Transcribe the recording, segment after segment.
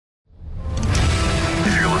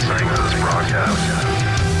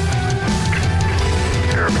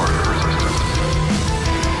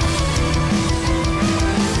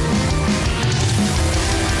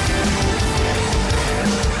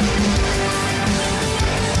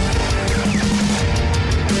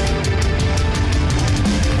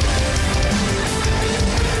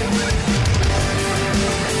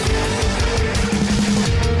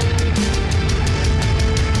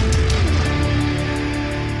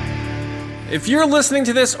If you're listening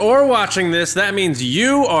to this or watching this, that means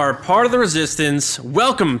you are part of the Resistance.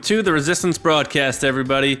 Welcome to the Resistance broadcast,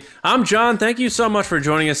 everybody. I'm John. Thank you so much for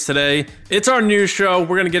joining us today. It's our news show.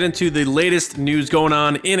 We're going to get into the latest news going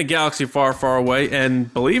on in a galaxy far, far away.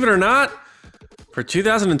 And believe it or not, for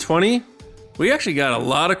 2020, we actually got a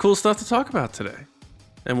lot of cool stuff to talk about today.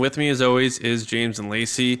 And with me, as always, is James and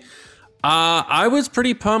Lacey. I was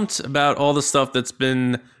pretty pumped about all the stuff that's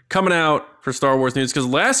been coming out for Star Wars news, because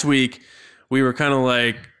last week we were kind of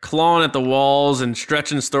like clawing at the walls and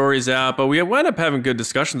stretching stories out, but we wound up having good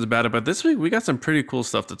discussions about it. But this week we got some pretty cool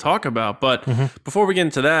stuff to talk about. But before we get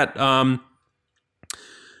into that, how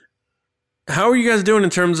are you guys doing in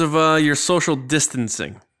terms of your social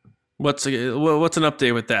distancing? What's an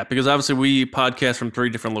update with that? Because obviously we podcast from 3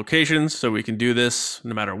 different locations, so we can do this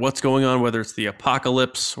no matter what's going on, whether it's the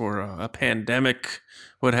apocalypse or a pandemic,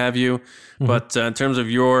 what have you. But in terms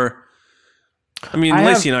of your,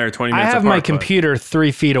 Lacey and I are 20 minutes apart. I have my computer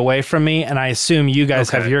 3 feet away from me, and I assume you guys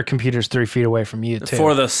have your computers 3 feet away from you too.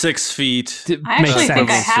 For the 6 feet. I actually think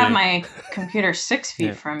I have my computer 6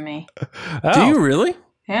 feet from me. Oh. Do you really?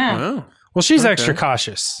 Yeah. Wow. Well, she's extra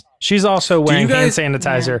cautious. She's also wearing hand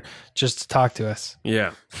sanitizer just to talk to us.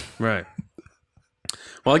 Yeah, right.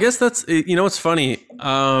 Well, I guess that's, it's funny.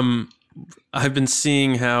 I've been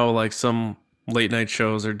seeing how like some late night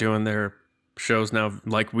shows are doing their shows now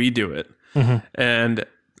like we do it. And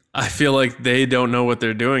I feel like they don't know what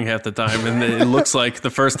they're doing half the time. And it looks like the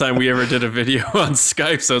first time we ever did a video on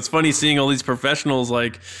Skype. So it's funny seeing all these professionals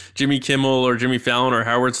like Jimmy Kimmel or Jimmy Fallon or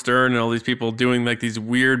Howard Stern and all these people doing like these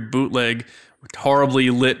weird bootleg, horribly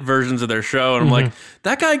lit versions of their show. And I'm like,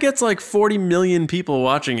 that guy gets like 40 million people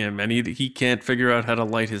watching him and he can't figure out how to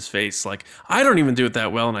light his face. Like, I don't even do it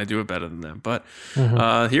that well and I do it better than them. But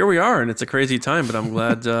here we are, and it's a crazy time, but I'm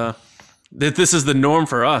glad that this is the norm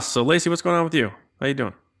for us. So Lacey, what's going on with you? How you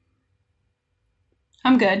doing?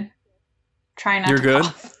 I'm good. Trying not You're to good?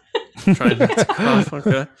 cough. Trying not to cough,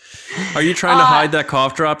 okay. Are you trying to hide that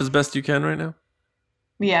cough drop as best you can right now?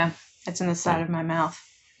 Yeah, it's in the side of my mouth.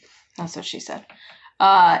 That's what she said.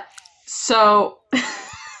 So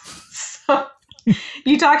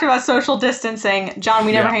you talked about social distancing. John,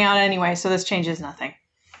 we never hang out anyway, so this changes nothing.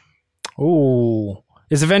 Ooh.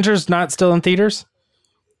 Is Avengers not still in theaters?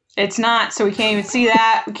 It's not, so we can't even see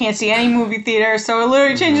that. We can't see any movie theater, so it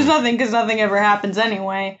literally changes nothing because nothing ever happens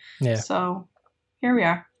anyway. Yeah. So here we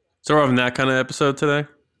are. So we're having that kind of episode today?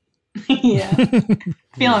 Yeah.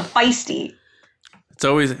 Feeling feisty. It's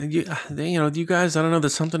always, you guys, I don't know,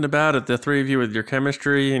 there's something about it, the three of you with your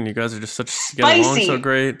chemistry, and you guys are just get along so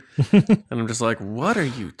great. And I'm just like, what are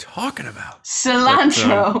you talking about?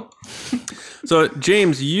 Cilantro. So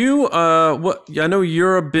James, you, I know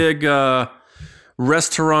you're a big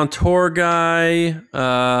restaurateur guy,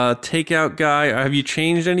 takeout guy. Have you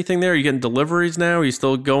changed anything there? Are you getting deliveries now? Are you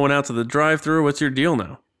still going out to the drive-thru? What's your deal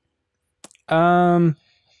now?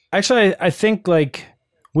 Actually, I think like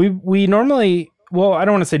we normally, well, I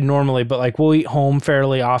don't want to say normally, but like we'll eat home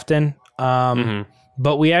fairly often.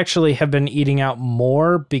 But we actually have been eating out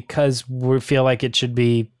more because we feel like it should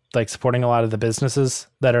be like supporting a lot of the businesses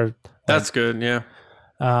that are. That's good. Yeah.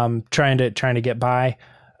 Trying to get by.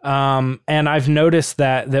 And I've noticed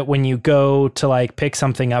that when you go to like pick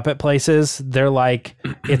something up at places, they're like,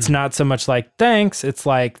 it's not so much like, thanks. It's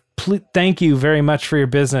like, thank you very much for your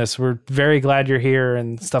business. We're very glad you're here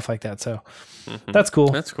and stuff like that. So that's cool.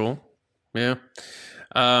 That's cool. Yeah.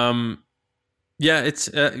 Yeah,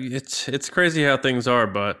 it's crazy how things are,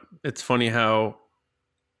 but it's funny how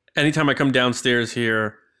anytime I come downstairs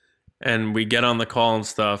here and we get on the call and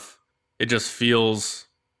stuff, it just feels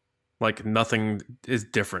like nothing is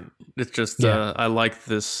different. It's just, I like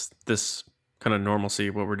this kind of normalcy,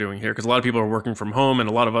 what we're doing here. Because a lot of people are working from home and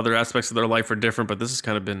a lot of other aspects of their life are different, but this has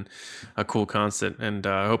kind of been a cool constant. And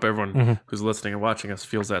I hope everyone who's listening and watching us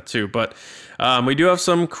feels that too. But we do have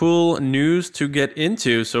some cool news to get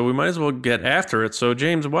into, so we might as well get after it. So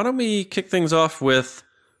James, why don't we kick things off with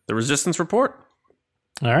the Resistance Report?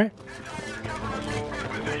 All right.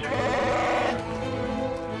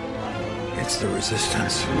 It's the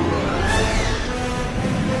Resistance.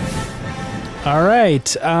 All right.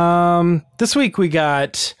 This week we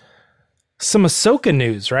got some Ahsoka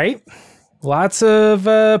news, right? Lots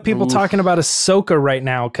of people talking about Ahsoka right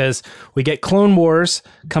now because we get Clone Wars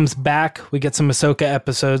comes back. We get some Ahsoka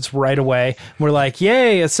episodes right away. We're like,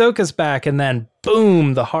 yay, Ahsoka's back. And then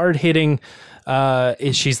boom, the hard hitting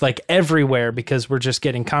she's like everywhere because we're just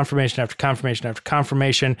getting confirmation after confirmation after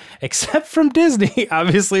confirmation, except from Disney,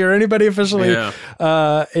 obviously, or anybody officially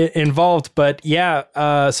involved. But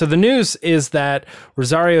so the news is that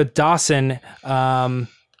Rosario Dawson,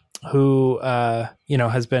 who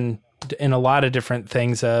has been involved in a lot of different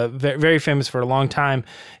things, very famous for a long time,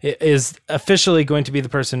 is officially going to be the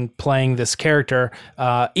person playing this character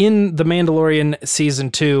in The Mandalorian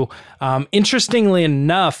season 2. Interestingly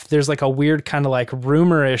enough, there's like a weird kind of like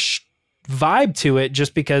rumorish vibe to it,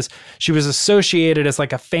 just because she was associated as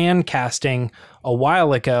like a fan casting a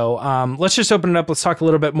while ago. Let's just open it up. Let's talk a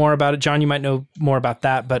little bit more about it. John, you might know more about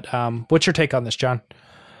that, but what's your take on this, John?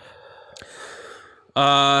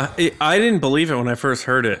 I didn't believe it when I first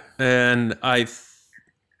heard it, and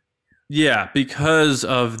because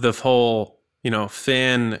of the whole,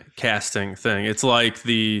 fan casting thing. It's like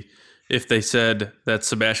if they said that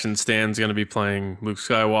Sebastian Stan's going to be playing Luke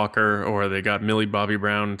Skywalker, or they got Millie Bobby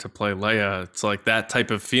Brown to play Leia, it's like that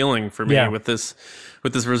type of feeling for me with this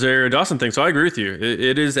Rosario Dawson thing. So I agree with you.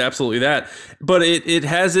 It is absolutely that, but it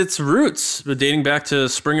has its roots dating back to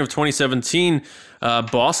spring of 2017.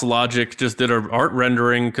 Boss Logic just did an art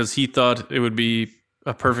rendering because he thought it would be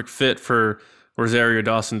a perfect fit for Rosario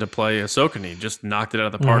Dawson to play Ahsoka, and he just knocked it out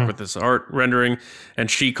of the park with this art rendering. And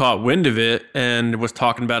she caught wind of it and was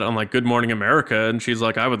talking about it on like Good Morning America, and she's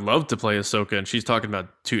like, I would love to play Ahsoka. And she's talking about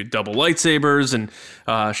 2 double lightsabers,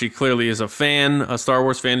 and she clearly is a fan, a Star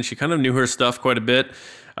Wars fan, and she kind of knew her stuff quite a bit.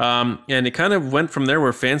 And it kind of went from there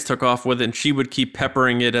where fans took off with it, and she would keep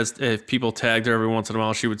peppering it as if people tagged her every once in a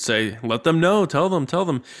while. She would say, let them know, tell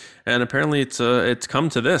them. And apparently it's come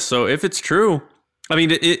to this. So if it's true, I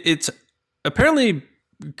mean, it's apparently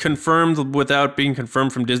confirmed without being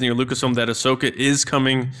confirmed from Disney or Lucasfilm that Ahsoka is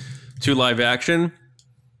coming to live action,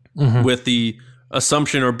 with the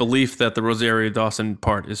assumption or belief that the Rosario Dawson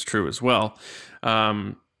part is true as well.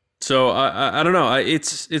 So I don't know.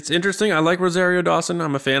 It's interesting. I like Rosario Dawson.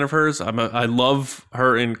 I'm a fan of hers. I love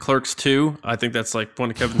her in Clerks 2. I think that's like one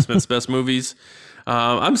of Kevin Smith's best movies.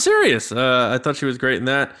 I'm serious. I thought she was great in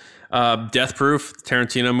that. Death Proof,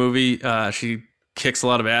 Tarantino movie. She kicks a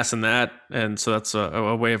lot of ass in that, and so that's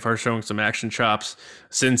a way of her showing some action chops.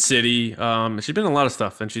 Sin City. She's been in a lot of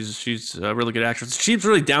stuff, and she's a really good actress. She's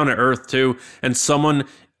really down to earth too, and someone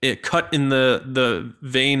cut in the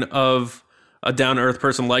vein of a down-to-earth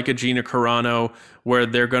person like a Gina Carano, where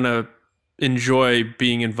they're going to enjoy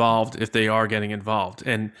being involved if they are getting involved.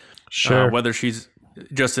 And whether she's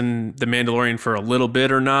just in The Mandalorian for a little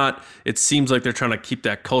bit or not, it seems like they're trying to keep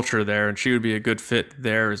that culture there, and she would be a good fit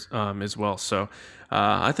there as well. So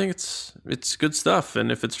I think it's good stuff.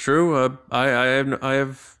 And if it's true, I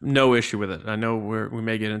have no issue with it. I know we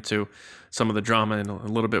may get into some of the drama in a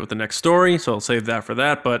little bit with the next story, so I'll save that for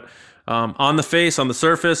that. But on the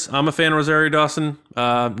surface, I'm a fan of Rosario Dawson.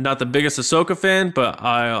 Not the biggest Ahsoka fan, but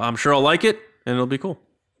I'm sure I'll like it, and it'll be cool.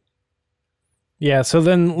 Yeah, so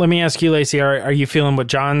then let me ask you, Lacey, are you feeling what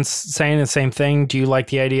John's saying, the same thing? Do you like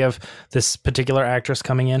the idea of this particular actress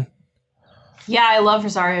coming in? Yeah, I love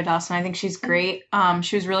Rosario Dawson. I think she's great.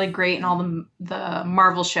 She was really great in all the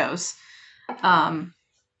Marvel shows.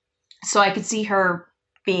 So I could see her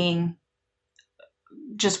being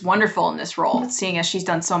just wonderful in this role, seeing as she's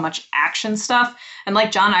done so much action stuff. And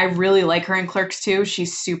like John, I really like her in Clerks 2.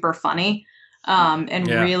 She's super funny and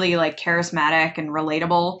really like charismatic and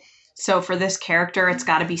relatable. So for this character, it's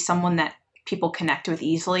got to be someone that people connect with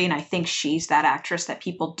easily. And I think she's that actress that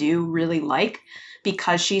people do really like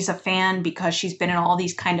because she's a fan, because she's been in all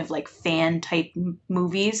these kind of like fan type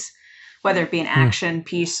movies, whether it be an action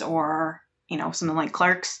piece or, something like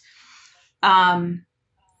Clerks.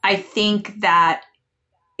 I think that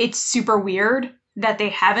it's super weird that they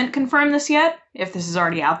haven't confirmed this yet. If this is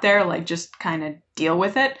already out there, like just kind of deal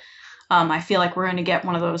with it. I feel like we're going to get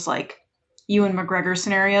one of those like Ewan McGregor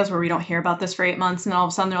scenarios where we don't hear about this for 8 months and all of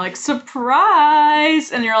a sudden they're like,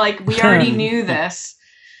 surprise! And you're like, we already knew this.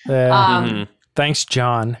 Thanks,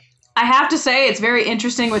 John. I have to say it's very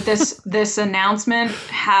interesting with this announcement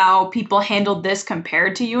how people handled this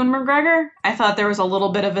compared to Ewan McGregor. I thought there was a little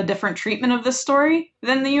bit of a different treatment of this story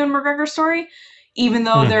than the Ewan McGregor story, even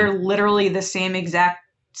though they're literally the same exact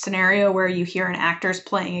scenario where you hear an actor's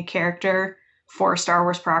playing a character for a Star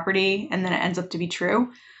Wars property and then it ends up to be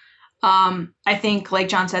true. I think, like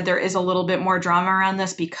John said, there is a little bit more drama around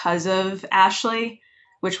this because of Ashley,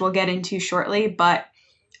 which we'll get into shortly, but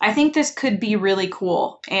I think this could be really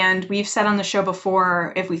cool. And we've said on the show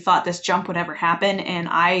before if we thought this jump would ever happen, and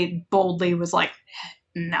I boldly was like,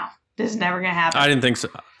 no, this is never going to happen. I didn't think so.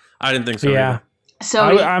 Yeah. Either. So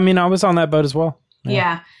I was on that boat as well.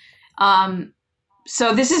 Yeah.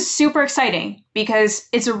 So this is super exciting because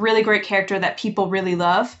it's a really great character that people really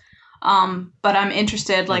love. But I'm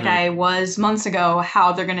interested, like I was months ago,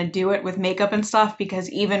 how they're going to do it with makeup and stuff, because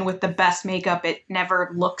even with the best makeup, it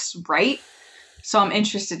never looks right. So I'm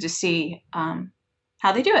interested to see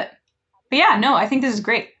how they do it. But yeah, no, I think this is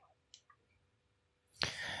great.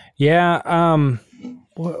 Yeah.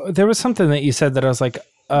 There was something that you said that I was like,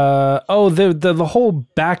 the whole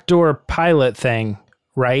backdoor pilot thing,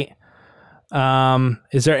 right?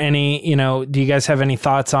 Is there any, do you guys have any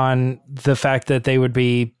thoughts on the fact that they would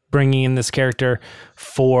be bringing in this character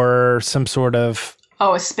for some sort of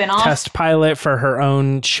a spin-off test pilot for her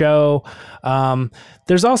own show?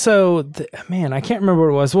 There's also, I can't remember what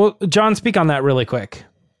it was. Well, John, speak on that really quick.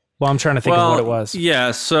 Well, I'm trying to think of what it was.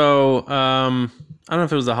 Yeah. So, I don't know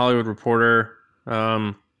if it was the Hollywood Reporter.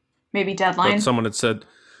 Maybe Deadline. But someone had said,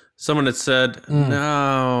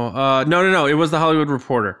 no. It was the Hollywood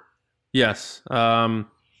Reporter. Yes. I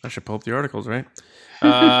should pull up the articles, right?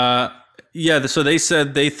 Yeah. So they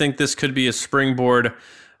said they think this could be a springboard,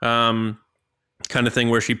 kind of thing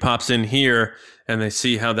where she pops in here and they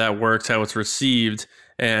see how that works, how it's received,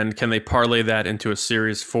 and can they parlay that into a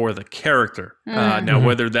series for the character? Now,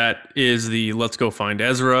 whether that is the let's go find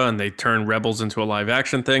Ezra and they turn Rebels into a live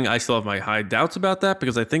action thing, I still have my high doubts about that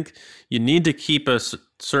because I think you need to keep a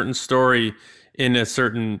certain story in a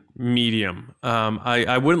certain medium.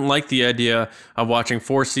 I wouldn't like the idea of watching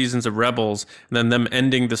 4 seasons of Rebels and then them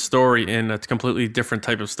ending the story in a completely different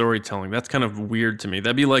type of storytelling. That's kind of weird to me.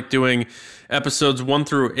 That'd be like doing episodes 1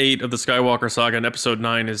 through 8 of the Skywalker saga and episode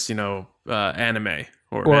 9 is, anime.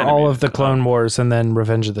 Or all of the Clone Wars and then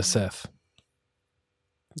Revenge of the Sith.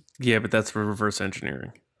 Yeah, but that's for reverse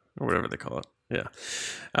engineering or whatever they call it. Yeah.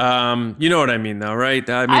 You know what I mean, though, right?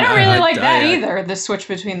 I don't really like that either, the switch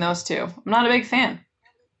between those two. I'm not a big fan.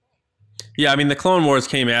 Yeah, I mean, the Clone Wars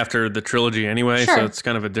came after the trilogy anyway, Sure. So it's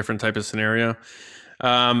kind of a different type of scenario.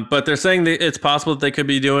 But they're saying that it's possible that they could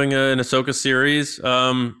be doing an Ahsoka series.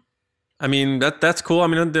 I mean, that's cool. I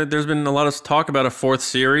mean, there's been a lot of talk about a 4th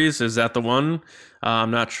series. Is that the one?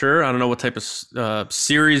 I'm not sure. I don't know what type of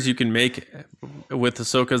series you can make with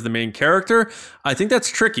Ahsoka as the main character. I think that's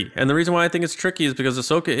tricky. And the reason why I think it's tricky is because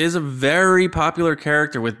Ahsoka is a very popular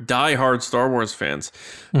character with diehard Star Wars fans.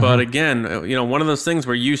 Mm-hmm. But again, one of those things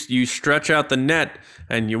where you stretch out the net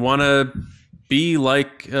and you want to be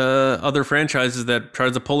like other franchises that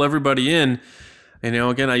tries to pull everybody in.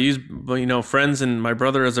 Again, I use, friends and my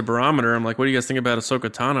brother as a barometer. I'm like, what do you guys think about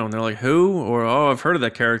Ahsoka Tano? And they're like, who? Or, I've heard of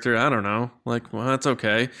that character. I don't know. Like, well, that's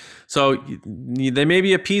okay. So they may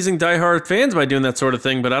be appeasing diehard fans by doing that sort of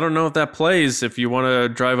thing, but I don't know if that plays if you want to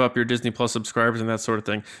drive up your Disney Plus subscribers and that sort of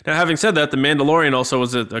thing. Now, having said that, The Mandalorian also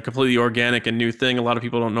was a completely organic and new thing. A lot of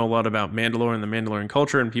people don't know a lot about Mandalorian, the Mandalorian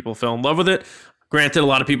culture, and people fell in love with it. Granted, a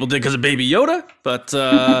lot of people did because of Baby Yoda, but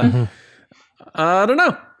I don't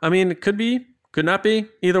know. I mean, it could be. Could not be.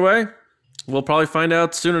 Either way, we'll probably find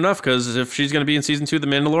out soon enough because if she's going to be in season 2 of The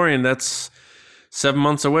Mandalorian, that's 7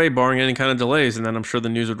 months away, barring any kind of delays, and then I'm sure the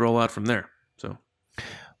news would roll out from there. So,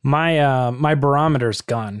 my barometer's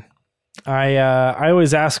gone. I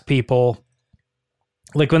always ask people,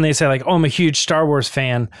 like when they say like, "Oh, I'm a huge Star Wars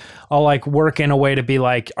fan," I'll like work in a way to be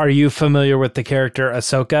like, "Are you familiar with the character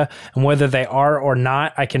Ahsoka?" And whether they are or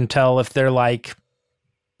not, I can tell if they're like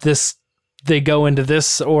this. They go into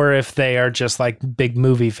this, or if they are just like big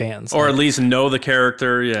movie fans, or at least know the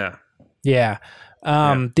character. Yeah.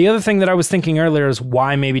 The other thing that I was thinking earlier is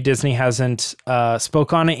why maybe Disney hasn't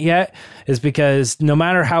spoke on it yet is because no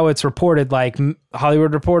matter how it's reported, like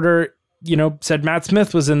Hollywood Reporter, said Matt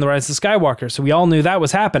Smith was in the Rise of Skywalker, so we all knew that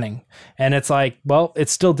was happening, and it's like, well, it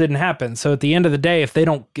still didn't happen. So at the end of the day, if they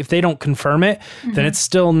don't confirm it, then it's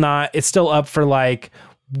still up for like,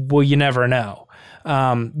 well, you never know.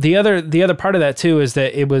 The other part of that too is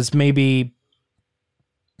that it was maybe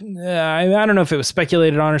I don't know if it was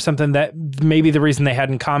speculated on or something that maybe the reason they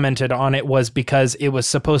hadn't commented on it was because it was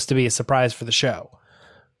supposed to be a surprise for the show.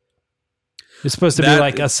 It's supposed to be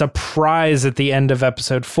like a surprise at the end of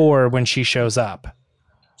episode 4 when she shows up.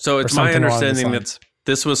 So it's my understanding that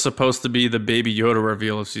this was supposed to be the Baby Yoda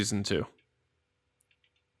reveal of season 2.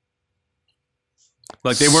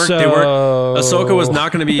 Like they weren't. Ahsoka was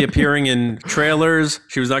not going to be appearing in trailers.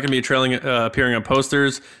 She was not going to be appearing on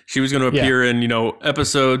posters. She was going to appear in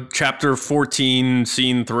episode chapter 14,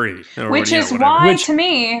 scene 3, which is why to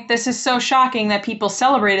me this is so shocking that people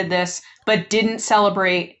celebrated this but didn't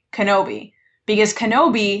celebrate Kenobi, because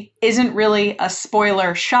Kenobi isn't really a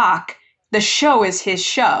spoiler shock. The show is his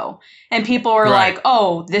show, and people were like,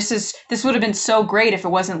 "Oh, this would have been so great if it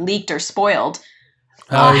wasn't leaked or spoiled."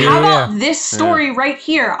 How about this story right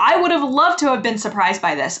here? I would have loved to have been surprised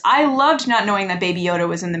by this. I loved not knowing that Baby Yoda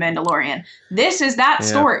was in The Mandalorian. This is that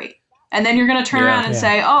story. And then you're going to turn around and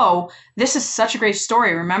say, oh, this is such a great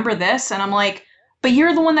story. Remember this? And I'm like, but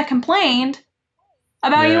you're the one that complained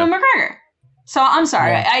about Ewan McGregor. So I'm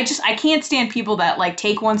sorry. I can't stand people that like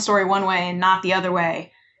take one story one way and not the other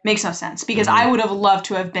way. Makes no sense, because I would have loved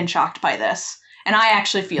to have been shocked by this. And I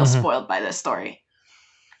actually feel spoiled by this story.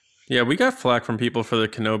 Yeah, we got flack from people for the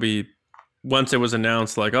Kenobi once it was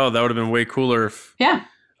announced, like, oh, that would have been way cooler if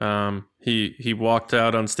he walked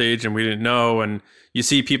out on stage and we didn't know. And you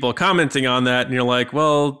see people commenting on that, and you're like,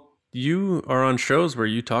 well, you are on shows where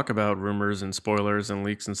you talk about rumors and spoilers and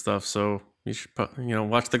leaks and stuff, so you should,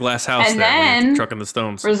 watch the Glass House and there when then you're trucking the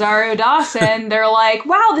stones. Rosario Dawson, they're like,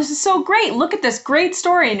 wow, this is so great. Look at this great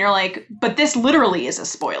story. And you're like, but this literally is a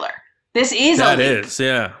spoiler. This is that a leak. is,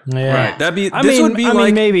 yeah. Yeah. Right. This would be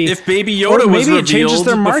like maybe, if Baby Yoda was maybe it changes revealed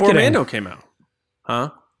their before marketing. Mando came out. Huh?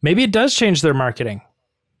 Maybe it does change their marketing.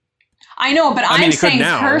 I know, but I'm it could saying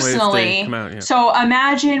now, if they personally. come out, yeah. So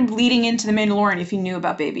imagine leading into The Mandalorian if you knew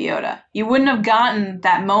about Baby Yoda. You wouldn't have gotten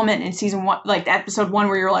that moment in season 1, like episode 1,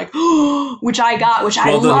 where you're like, oh, which I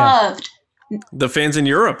loved. The fans in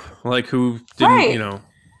Europe, like, who didn't, Right.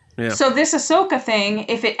 Yeah. So this Ahsoka thing,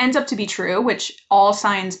 if it ends up to be true, which all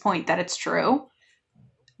signs point that it's true,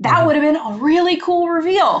 that would have been a really cool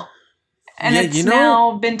reveal. And it's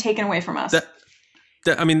now been taken away from us.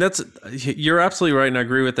 You're absolutely right, and I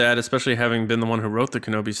agree with that, especially having been the one who wrote the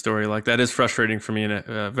Kenobi story. Like, that is frustrating for me in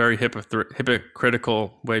a very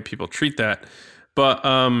hypocritical way people treat that. But,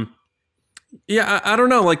 I don't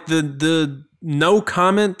know, like, the no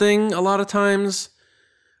comment thing a lot of times,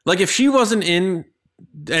 like, if she wasn't in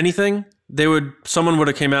anything, someone would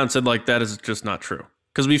have came out and said, like, that is just not true.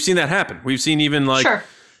 Because we've seen that happen. We've seen even, like,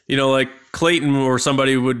 like Clayton or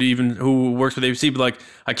somebody who works with ABC, but like,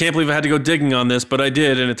 I can't believe I had to go digging on this, but I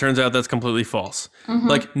did, and it turns out that's completely false.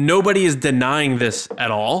 Like, nobody is denying this at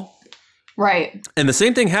all. Right. And the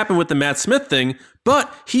same thing happened with the Matt Smith thing,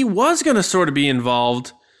 but he was going to sort of be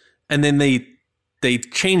involved, and then they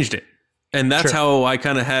changed it. And that's how I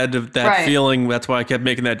kind of had that feeling. That's why I kept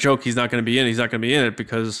making that joke. He's not going to be in it. He's not going to be in it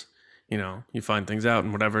because, you find things out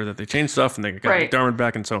and whatever, that they changed stuff and they got McDermott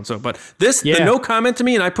back and so and so. But the no comment to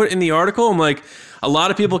me, and I put in the article, I'm like, a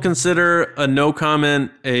lot of people consider a no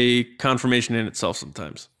comment a confirmation in itself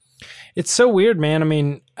sometimes. It's so weird, man. I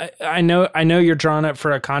mean, I know you're drawing up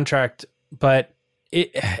for a contract, but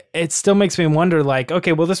it still makes me wonder, like,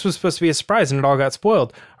 okay, well, this was supposed to be a surprise and it all got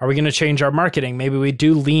spoiled. Are we going to change our marketing? Maybe we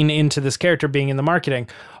do lean into this character being in the marketing.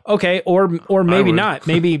 Okay, or maybe not.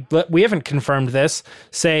 Maybe we haven't confirmed this.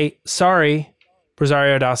 Say, sorry,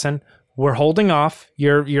 Rosario Dawson, we're holding off.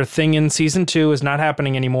 Your thing in season 2 is not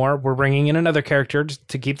happening anymore. We're bringing in another character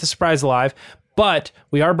to keep the surprise alive, but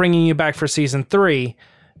we are bringing you back for season 3,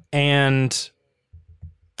 and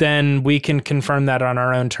then we can confirm that on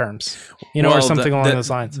our own terms, or something along those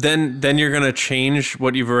lines. Then you're going to change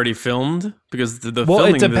what you've already filmed because the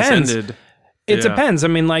filming it depends. ended. It depends. I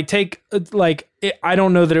mean, like, I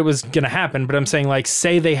don't know that it was going to happen, but I'm saying, like,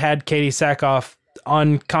 say they had Katie Sackhoff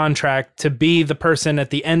on contract to be the person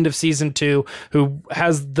at the end of season 2 who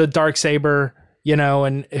has the Darksaber,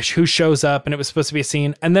 and who shows up, and it was supposed to be a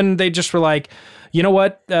scene. And then they just were like, you know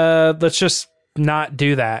what? Let's just not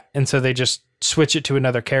do that. And so they just switch it to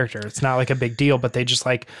another character. It's not like a big deal, but they just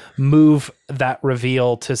like move that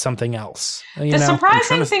reveal to something else. The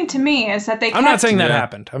surprising thing to me is that I'm not saying that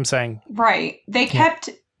happened. I'm saying they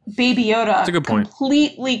kept Baby Yoda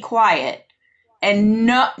completely quiet, and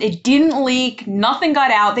it didn't leak. Nothing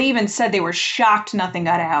got out. They even said they were shocked nothing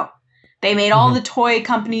got out. They made all the toy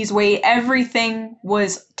companies wait. Everything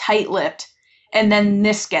was tight-lipped, and then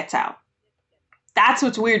this gets out. That's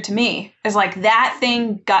what's weird to me, is like that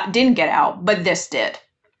thing didn't get out, but this did.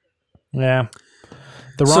 Yeah.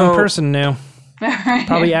 The wrong person knew.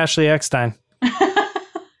 Probably Ashley Eckstein.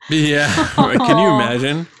 Yeah. Can you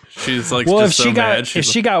imagine? She's like, well, just so mad. If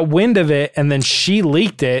she got wind of it and then she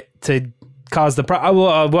leaked it to cause the problem.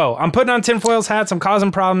 Whoa, I'm putting on tinfoil's hats. I'm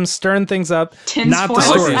causing problems, stirring things up. Not the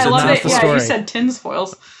story. I love it. Yeah, you said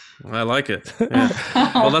tinfoils. I like it. Yeah.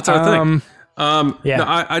 Well, that's our thing. No,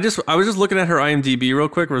 I was just looking at her IMDb real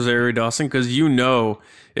quick, Rosario Dawson, because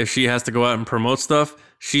if she has to go out and promote stuff,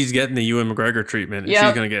 she's getting the Ewan McGregor treatment, and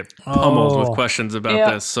she's going to get pummeled with questions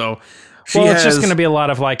about this. So it's just going to be a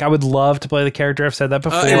lot of like, I would love to play the character. I've said that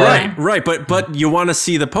before. Right. But you want to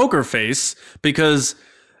see the poker face because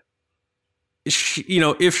she,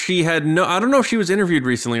 if she had I don't know if she was interviewed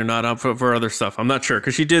recently or not for other stuff. I'm not sure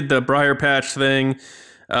because she did the Briar Patch thing.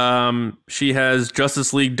 She has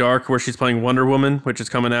Justice League Dark, where she's playing Wonder Woman, which is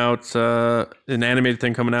coming out, an animated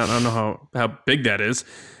thing coming out. I don't know how big that is.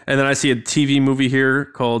 And then I see a TV movie here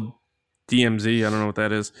called DMZ. I don't know what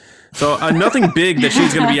that is. So nothing big that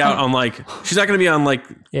she's going to be out on, like, she's not going to be on like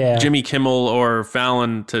Jimmy Kimmel or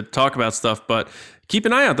Fallon to talk about stuff, but keep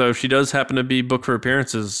an eye out though. If she does happen to be booked for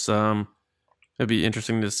appearances, it'd be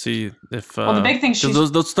interesting to see if, the big thing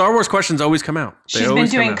those Star Wars questions always come out. She's been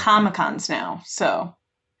doing Comic-Cons now. So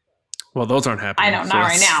Well, those aren't happening. I know, not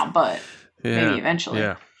right now, but maybe eventually.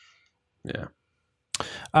 Yeah. Yeah.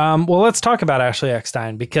 Well, let's talk about Ashley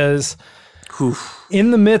Eckstein because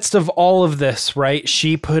in the midst of all of this, right,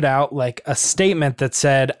 she put out like a statement that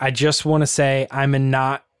said, I just want to say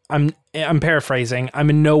I'm paraphrasing, I'm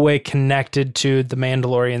in no way connected to The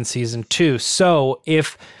Mandalorian season 2. So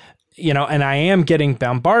if, you know, and I am getting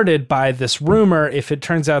bombarded by this rumor, if it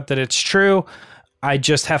turns out that it's true, I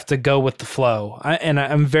just have to go with the flow.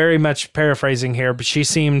 I'm very much paraphrasing here, but she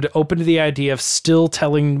seemed open to the idea of still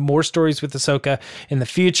telling more stories with Ahsoka in the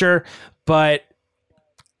future. But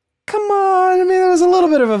come on, I mean, there was a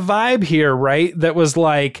little bit of a vibe here, right? That was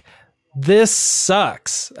like, this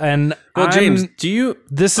sucks. And well, James,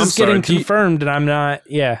 this is getting confirmed, and I'm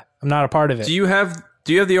not a part of it. Do you have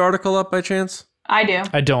the article up by chance? I do.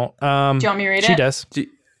 I don't. Do you want me to read it? She does. Do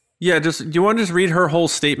you want to just read her whole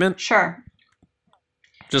statement? Sure.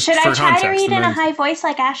 Just Should I try context, to read in a high voice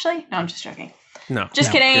like Ashley? No, I'm just joking. No.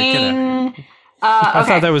 Just kidding. Get I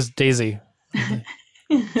thought that was Daisy.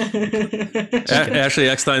 Ashley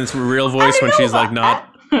Eckstein's real voice when she's like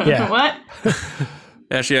not. Yeah. What?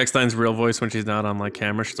 Ashley Eckstein's real voice when she's not on like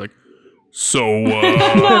camera. She's like, so.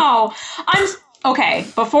 No, okay.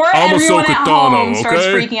 Before I'm everyone Ahsoka at Tano, home starts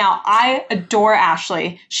okay? freaking out, I adore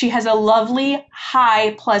Ashley. She has a lovely,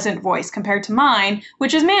 high, pleasant voice compared to mine,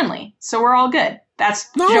 which is manly. So we're all good. That's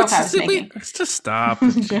the joke I was making. Let's just stop.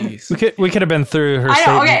 Jeez. We could have been through her I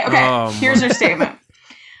know. statement. Okay. Oh, Here's her statement.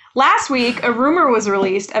 Last week, a rumor was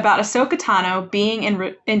released about Ahsoka Tano being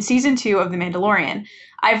in season 2 of The Mandalorian.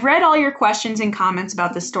 I've read all your questions and comments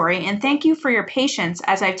about this story, and thank you for your patience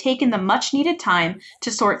as I've taken the much-needed time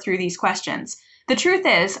to sort through these questions. The truth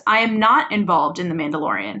is, I am not involved in The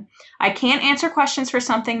Mandalorian. I can't answer questions for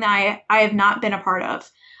something that I have not been a part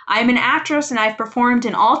of. I am an actress and I've performed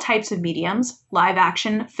in all types of mediums, live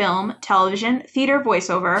action, film, television, theater,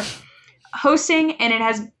 voiceover, hosting, and it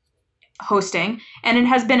has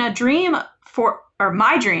been my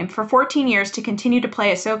dream for 14 years to continue to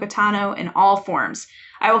play Ahsoka Tano in all forms.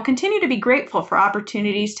 I will continue to be grateful for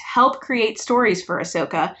opportunities to help create stories for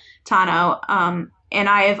Ahsoka Tano, and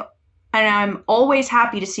I'm always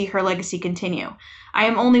happy to see her legacy continue. I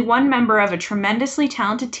am only one member of a tremendously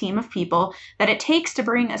talented team of people that it takes to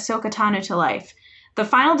bring Ahsoka Tano to life. The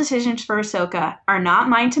final decisions for Ahsoka are not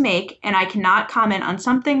mine to make, and I cannot comment on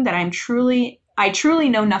something that I truly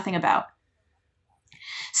know nothing about.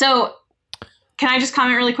 So, can I just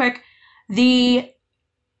comment really quick? The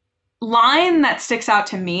line that sticks out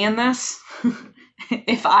to me in this,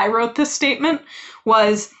 if I wrote this statement,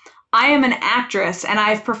 was, I am an actress and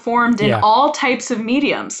I've performed in all types of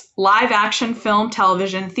mediums, live action, film,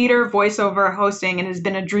 television, theater, voiceover, hosting, and it has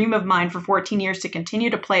been a dream of mine for 14 years to continue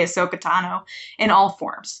to play Ahsoka Tano in all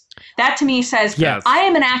forms. That to me says, I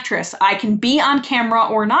am an actress. I can be on camera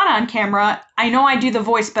or not on camera. I know I do the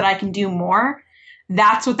voice, but I can do more.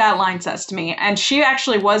 That's what that line says to me. And she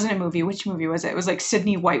actually was in a movie. Which movie was it? It was like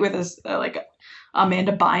Sydney White with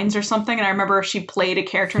Amanda Bynes or something. And I remember she played a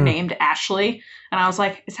character named Ashley. And I was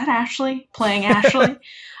like, is that Ashley playing Ashley?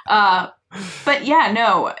 But yeah,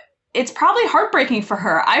 no, it's probably heartbreaking for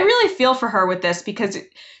her. I really feel for her with this because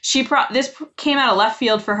this came out of left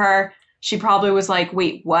field for her. She probably was like,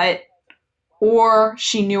 wait, what? Or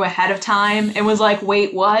she knew ahead of time and was like,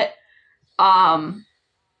 wait, what?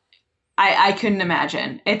 I couldn't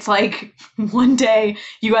imagine. It's like one day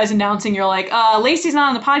you guys announcing you're like, Lacey's not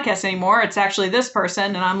on the podcast anymore. It's actually this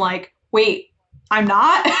person. And I'm like, wait, I'm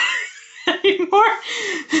not anymore.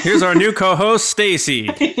 Here's our new co-host, Stacy.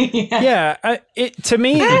 To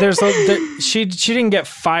me, she didn't get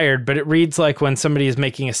fired, but it reads like when somebody is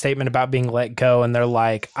making a statement about being let go and they're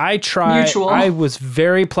like, I was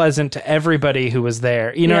very pleasant to everybody who was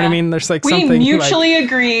there. You know what I mean? There's like something we mutually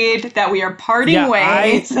agreed that we are parting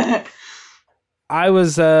ways.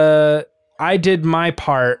 I did my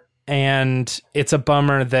part, and it's a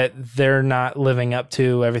bummer that they're not living up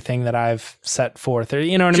to everything that I've set forth. Or,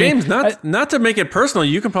 you know what James, I mean? not to make it personal,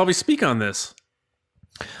 you can probably speak on this.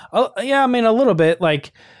 Oh, yeah, I mean, a little bit.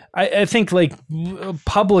 Like, I think, like,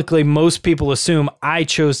 publicly, most people assume I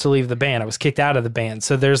chose to leave the band. I was kicked out of the band.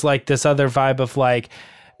 So there's, like, this other vibe of, like,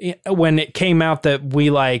 when it came out that we,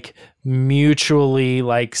 like, mutually,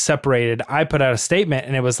 like, separated, I put out a statement,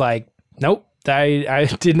 and it was like, nope. I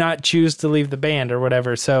did not choose to leave the band or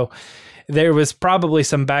whatever. So there was probably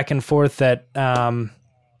some back and forth that, I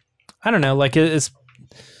don't know, like it's,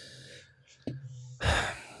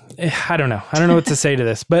 I don't know. I don't know what to say to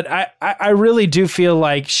this, but I really do feel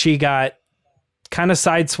like she got kind of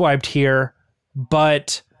sideswiped here,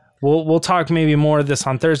 but we'll talk maybe more of this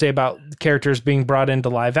on Thursday about characters being brought into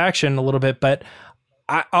live action a little bit, but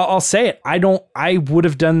I'll say it. I would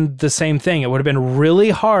have done the same thing. It would have been really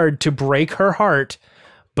hard to break her heart,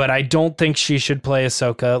 but I don't think she should play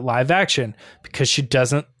Ahsoka live action because she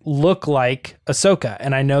doesn't look like Ahsoka.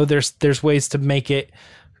 And I know there's ways to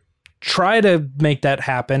try to make that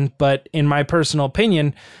happen, but in my personal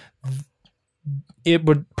opinion, it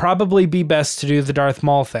would probably be best to do the Darth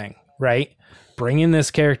Maul thing, right? Bring in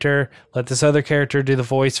this character, let this other character do the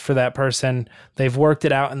voice for that person. They've worked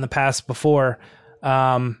it out in the past before.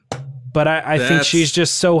 But I think she's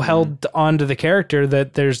just so held onto the character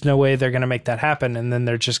that there's no way they're going to make that happen. And then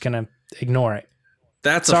they're just going to ignore it.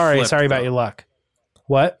 Sorry about your luck.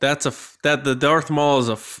 What? The Darth Maul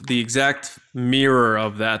is the exact mirror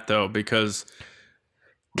of that though, because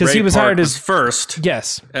he was hired as first,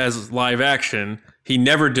 yes, as live action. He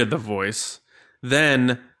never did the voice.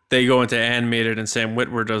 Then they go into animated and Sam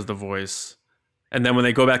Witwer does the voice. And then when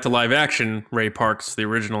they go back to live action, Ray Park's the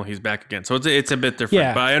original, he's back again. So it's a bit different,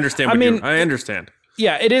 yeah. But I understand I understand.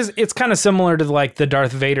 Yeah, it is. It's kind of similar to like the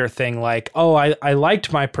Darth Vader thing. Like, oh, I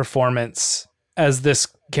liked my performance as this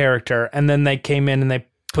character. And then they came in and they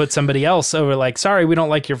put somebody else over like, sorry, we don't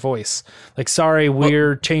like your voice. Like, sorry,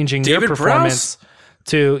 we're changing your performance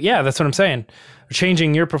to, yeah, that's what I'm saying. We're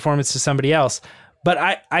changing your performance to somebody else. But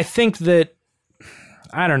I think that,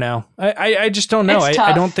 I don't know. I just don't know.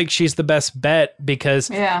 I don't think she's the best bet because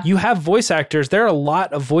you have voice actors. There are a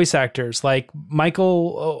lot of voice actors like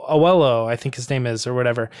Michael Oello, I think his name is, or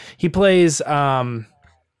whatever. He plays,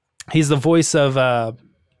 he's the voice of,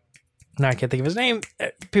 no, I can't think of his name.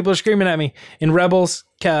 People are screaming at me. In Rebels,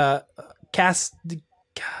 what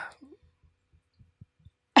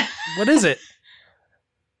is it?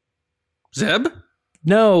 Zeb?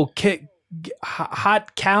 No,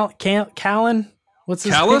 Hot Callan? What's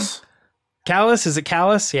his Callus? name? Callus? Is it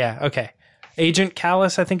Callus? Yeah, okay. Agent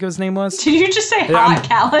Callus, I think his name was. Did you just say Hot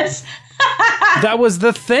Callus? That was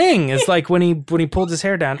the thing. It's like when he pulled his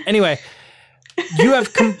hair down. Anyway, you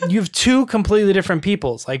have two completely different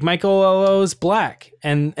peoples. Like Michael Oello is black,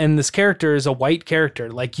 and this character is a white character.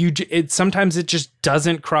 Like sometimes it just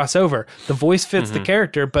doesn't cross over. The voice fits the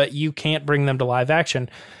character, but you can't bring them to live action.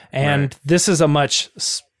 And this is a much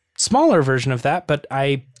smaller version of that, but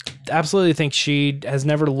I absolutely think she has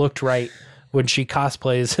never looked right when she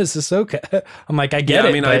cosplays as Ahsoka. I'm like, I get it.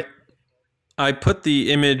 I mean, I put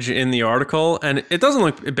the image in the article, and it doesn't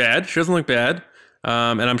look bad. She doesn't look bad.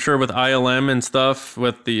 And I'm sure with ILM and stuff,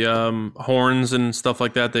 with the horns and stuff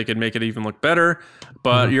like that, they could make it even look better.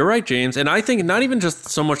 But you're right, James. And I think not even just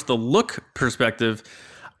so much the look perspective,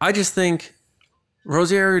 I just think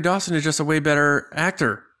Rosario Dawson is just a way better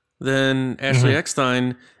actor than Ashley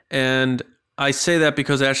Eckstein. And I say that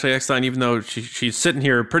because Ashley Eckstein, even though she's sitting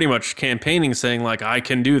here pretty much campaigning, saying like, I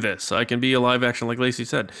can do this. I can be a live action, like Lacey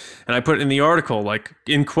said. And I put in the article, like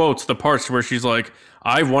in quotes, the parts where she's like,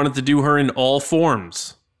 I wanted to do her in all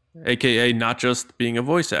forms, AKA not just being a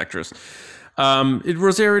voice actress.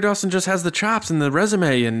 Rosario Dawson just has the chops and the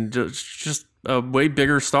resume and just a way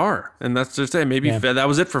bigger star. And that's just it. Maybe that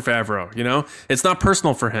was it for Favreau, you know? It's not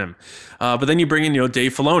personal for him. But then you bring in,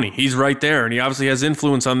 Dave Filoni. He's right there, and he obviously has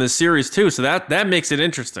influence on this series too. So that makes it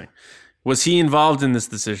interesting. Was he involved in this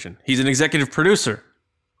decision? He's an executive producer.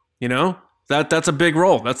 That's a big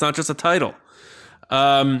role. That's not just a title.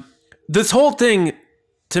 This whole thing,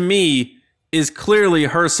 to me, is clearly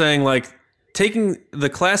her saying, like, taking the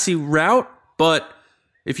classy route, but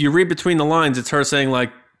if you read between the lines, it's her saying,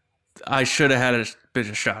 like, I should have had a bit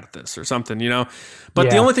of a shot at this or something, But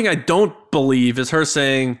the only thing I don't believe is her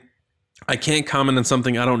saying, I can't comment on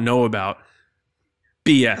something I don't know about.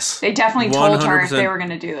 BS. They definitely told her they were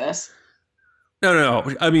going to do this.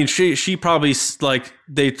 No. I mean, she probably, like,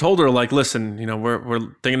 they told her, like, listen, we're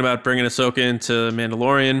thinking about bringing Ahsoka into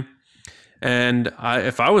Mandalorian. And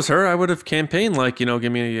if I was her, I would have campaigned, like,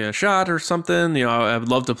 give me a shot or something. I would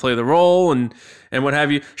love to play the role and what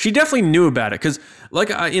have you. She definitely knew about it because, like,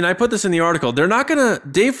 I put this in the article. They're not going to,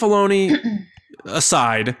 Dave Filoni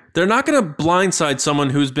aside, they're not going to blindside someone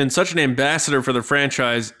who's been such an ambassador for the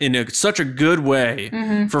franchise in such a good way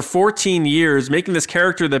for 14 years, making this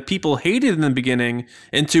character that people hated in the beginning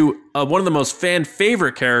into one of the most fan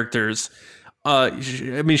favorite characters.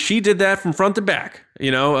 She did that from front to back,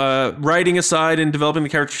 writing aside and developing the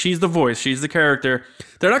character. She's the voice. She's the character.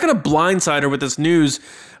 They're not going to blindside her with this news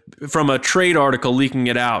from a trade article leaking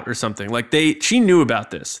it out or something. Like she knew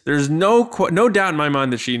about this. There's no doubt in my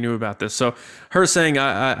mind that she knew about this. So her saying,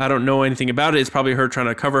 I don't know anything about it is probably her trying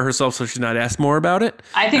to cover herself so she's not asked more about it.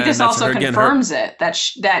 I think this also confirms that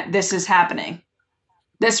this is happening.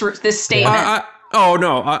 This statement. Oh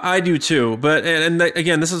no, I do too. But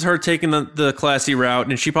again, this is her taking the classy route,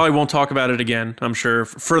 and she probably won't talk about it again. I'm sure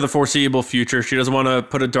for the foreseeable future. She doesn't want to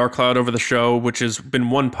put a dark cloud over the show, which has been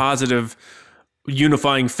one positive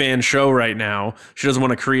unifying fan show right now. She doesn't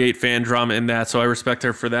want to create fan drama in that, so I respect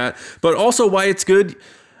her for that. But also, why it's good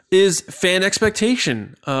is fan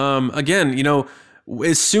expectation. Again,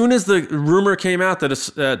 as soon as the rumor came out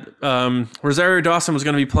that Rosario Dawson was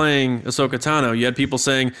going to be playing Ahsoka Tano, you had people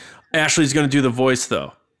saying Ashley's going to do the voice,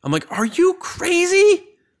 though. I'm like, are you crazy?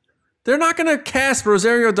 They're not going to cast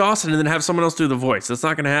Rosario Dawson and then have someone else do the voice. That's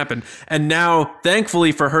not going to happen. And now,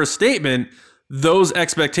 thankfully for her statement, those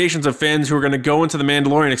expectations of fans who are going to go into The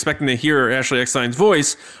Mandalorian expecting to hear Ashley Eckstein's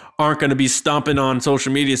voice aren't going to be stomping on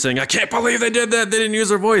social media saying, I can't believe they did that. They didn't use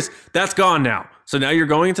her voice. That's gone now. So now you're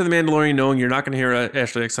going into The Mandalorian knowing you're not going to hear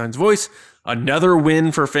Ashley Eckstein's voice. Another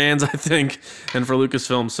win for fans, I think, and for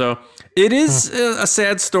Lucasfilm. So it is a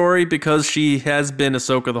sad story because she has been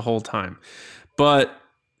Ahsoka the whole time. But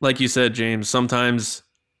like you said, James, sometimes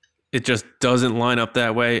it just doesn't line up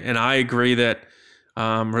that way. And I agree that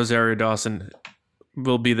Rosario Dawson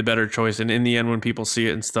will be the better choice. And in the end, when people see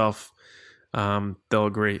it and stuff, they'll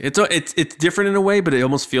agree. It's different in a way, but it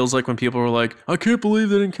almost feels like when people were like, I can't believe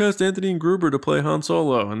they didn't cast Anthony Gruber to play Han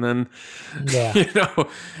Solo. And then,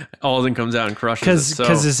 Alden comes out and crushes it.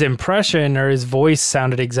 Because his impression or his voice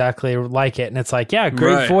sounded exactly like it. And it's like, yeah,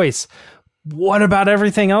 great voice. What about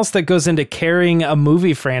everything else that goes into carrying a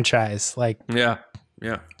movie franchise? Like, yeah.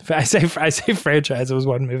 I say franchise. It was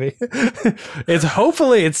one movie. It's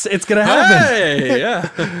hopefully it's gonna happen. Hey, yeah.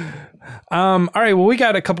 All right. Well, we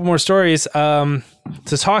got a couple more stories to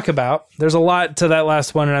talk about. There's a lot to that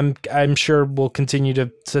last one, and I'm sure we'll continue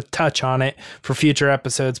to touch on it for future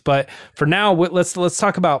episodes. But for now, let's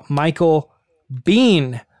talk about Michael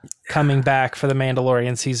Biehn coming back for The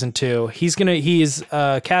Mandalorian season 2. He's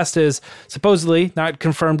cast as, supposedly not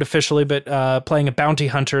confirmed officially, but playing a bounty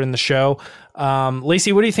hunter in the show.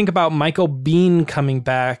 Lacey, what do you think about Michael Biehn coming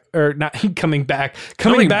back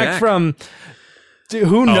from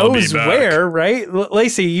who knows where, right?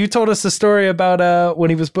 Lacey, you told us a story about when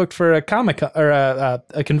he was booked for a Comic-Con or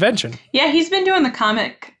a convention. Yeah, he's been doing the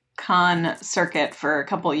Comic-Con circuit for a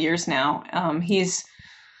couple of years now. He's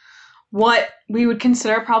what we would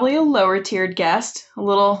consider probably a lower tiered guest, a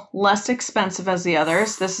little less expensive as the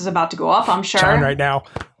others. This is about to go up, I'm sure. Chime right now.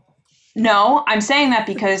 No, I'm saying that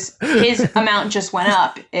because his amount just went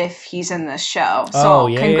up if he's in this show. So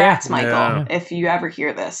congrats, Michael, if you ever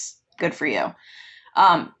hear this. Good for you.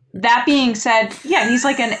 That being said, yeah, he's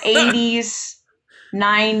like an 80s,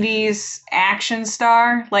 90s action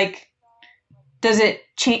star. Like, does it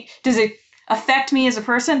affect me as a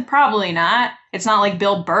person? Probably not. It's not like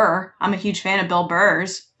Bill Burr. I'm a huge fan of Bill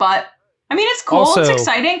Burr's, but I mean, it's cool. Also, it's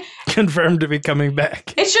exciting. Confirmed to be coming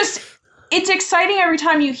back. It's exciting every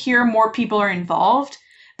time you hear more people are involved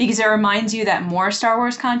because it reminds you that more Star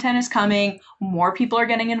Wars content is coming, more people are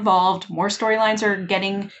getting involved, more storylines are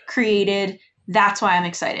getting created. That's why I'm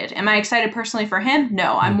excited. Am I excited personally for him?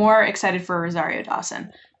 No, I'm more excited for Rosario Dawson.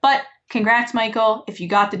 But congrats, Michael. If you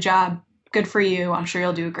got the job, good for you. I'm sure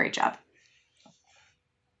you'll do a great job.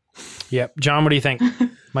 Yep. John, what do you think?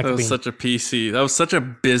 Michael That was Biehn. such a PC. That was such a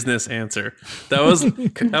business answer. That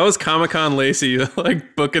was Comic-Con Lacey,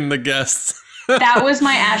 like booking the guests. That was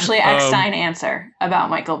my Ashley Eckstein answer about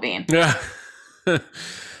Michael Biehn. Yeah.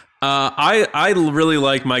 I really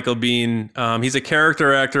like Michael Biehn. He's a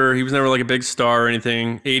character actor. He was never like a big star or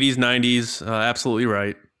anything. 80s, 90s, absolutely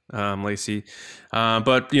right, Lacey.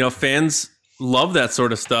 But fans love that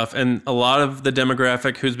sort of stuff, and a lot of the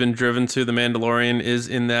demographic who's been driven to The Mandalorian is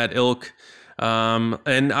in that ilk.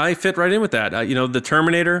 And I fit right in with that. The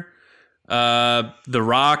Terminator, The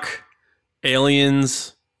Rock,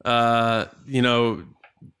 Aliens,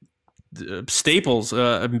 staples,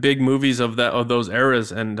 big movies of those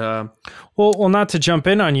eras. And well, not to jump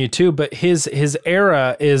in on you too, but his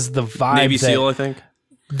era is the vibe Navy SEAL, I think,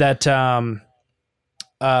 that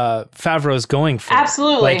Favreau's going for.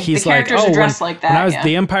 Absolutely. Like he's the characters are dressed like that. When I was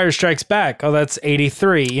The Empire Strikes Back, that's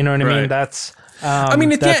 83. You know what I mean? Right. That's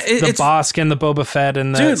it's the Bosk and the Boba Fett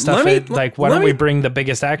and the stuff. Why don't we bring the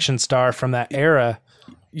biggest action star from that era?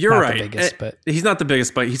 You're not right. The biggest, but he's not the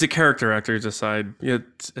biggest, but he's a character actor. He's a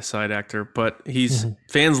side actor, but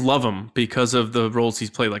fans love him because of the roles he's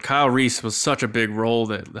played. Like Kyle Reese was such a big role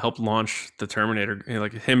that helped launch the Terminator,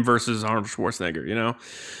 like him versus Arnold Schwarzenegger.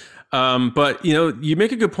 But you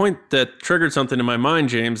make a good point that triggered something in my mind,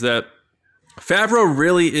 James, that Favreau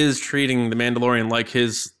really is treating The Mandalorian like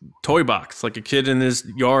his toy box, like a kid in his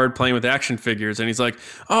yard playing with action figures. And he's like,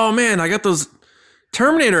 oh man, I got those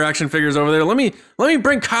Terminator action figures over there. Let me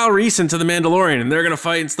bring Kyle Reese into the Mandalorian, and they're gonna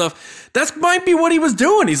fight and stuff. That might be what he was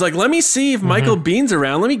doing. He's like, let me see if Michael Bihn's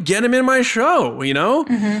around. Let me get him in my show, you know.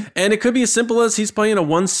 And it could be as simple as he's playing a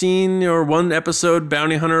one scene or one episode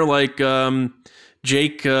bounty hunter, like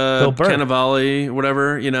Jake Cannavale,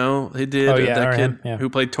 whatever, you know, he did. That kid who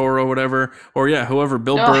played Toro, whatever, or whoever.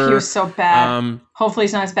 Bill Burr. He was so bad. Hopefully,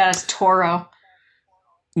 he's not as bad as Toro.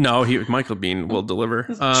 No, Michael Biehn will deliver.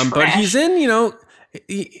 But he's in, you know.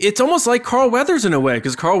 It's almost like Carl Weathers in a way,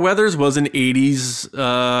 because Carl Weathers was an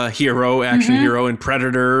 80s hero, action hero, and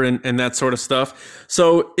Predator and that sort of stuff.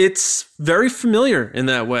 So it's very familiar in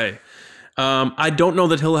that way. I don't know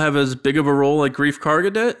that he'll have as big of a role like Grief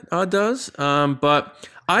Karga does, but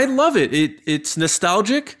I love it. It's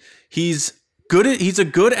nostalgic. He's a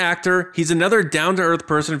good actor. He's another down-to-earth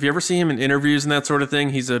person. If you ever see him in interviews and that sort of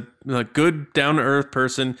thing, he's a good down-to-earth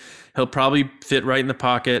person. He'll probably fit right in the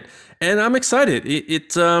pocket. And I'm excited.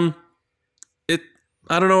 I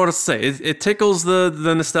don't know what to say. It tickles the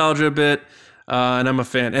nostalgia a bit, and I'm a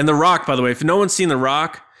fan. And The Rock, by the way, if no one's seen The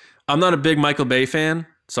Rock, I'm not a big Michael Bay fan.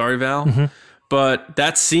 Sorry, Val. But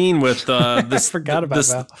that scene with I forgot about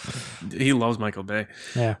Val. He loves Michael Bay.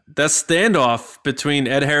 Yeah. That standoff between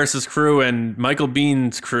Ed Harris's crew and Michael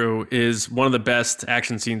Bihn's crew is one of the best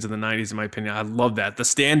action scenes of the 90s, in my opinion. I love that. The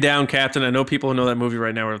Stand Down Captain. I know people who know that movie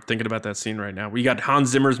right now are thinking about that scene right now. We got Hans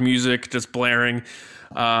Zimmer's music just blaring.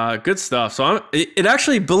 Good stuff. So it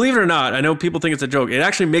actually, believe it or not, I know people think it's a joke. It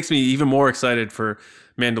actually makes me even more excited for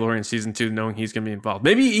Mandalorian season 2, knowing he's going to be involved.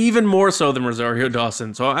 Maybe even more so than Rosario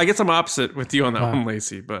Dawson. So I guess I'm opposite with you on that one,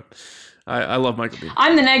 Lacey. But I love Michael Biehn.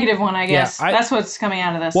 I'm the negative one, I guess. That's what's coming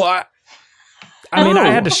out of this. Well, I mean,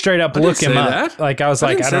 I had to straight up look him up. That. Like, I was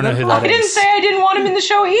like, I don't know who that is. I didn't say I didn't want him in the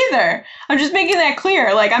show either. I'm just making that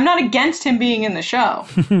clear. Like, I'm not against him being in the show.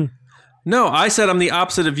 No, I said I'm the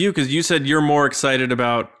opposite of you, because you said you're more excited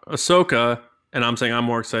about Ahsoka, and I'm saying I'm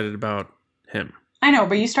more excited about him. I know,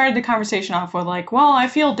 but you started the conversation off with like, well, I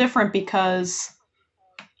feel different because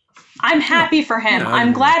I'm happy for him.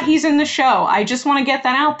 I'm glad he's in the show. I just want to get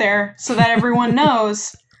that out there so that everyone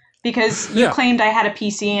knows, because you claimed I had a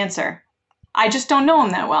PC answer. I just don't know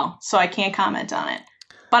him that well, so I can't comment on it.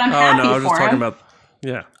 But I'm happy for him. I was just talking about,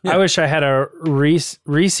 I wish I had a Reese's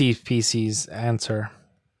PC's answer.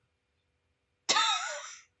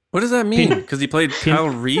 What does that mean? Because he played Kyle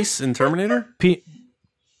Reese in Terminator?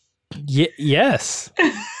 Yes.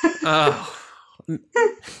 Oh.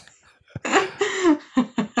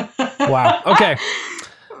 Wow. Okay.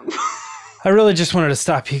 I really just wanted to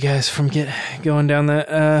stop you guys from going down that.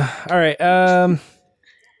 All right.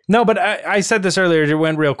 No, but I said this earlier. It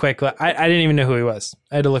went real quick. I didn't even know who he was.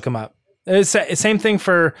 I had to look him up. Same thing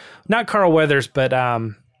for not Carl Weathers, but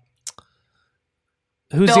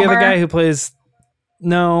who's Bill the other Burr? guy who plays?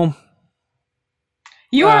 No.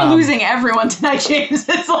 You are losing everyone tonight, James.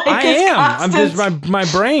 It's like I am. I'm just my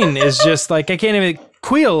brain is just like I can't even.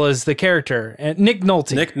 Queel is the character, and Nick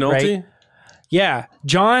Nolte. Nick Nolte. Right? Yeah,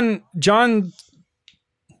 John.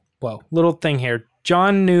 Well, little thing here.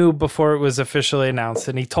 John knew before it was officially announced,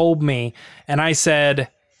 and he told me, and I said,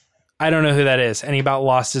 I don't know who that is, and he about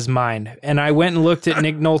lost his mind. And I went and looked at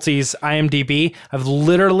Nick Nolte's IMDb. I've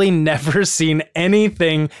literally never seen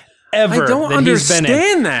anything ever. I don't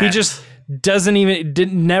understand that. He just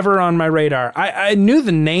never on my radar. I knew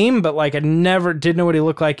the name, but like I never didn't know what he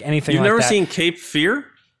looked like, anything like that. You've never seen Cape Fear?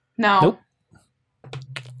 No. Nope.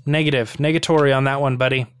 Negatory on that one,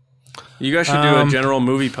 buddy. You guys should do a general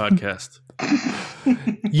movie podcast.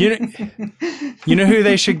 You know who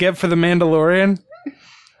they should get for The Mandalorian?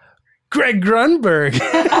 Greg Grunberg.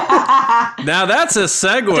 Now that's a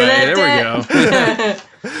segue. There we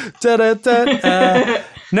go.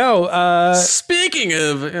 No. Speaking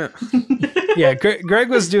of, yeah, Greg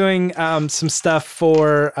was doing some stuff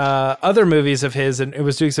for other movies of his, and it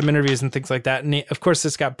was doing some interviews and things like that. And of course,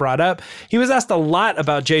 this got brought up. He was asked a lot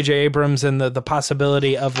about J.J. Abrams and the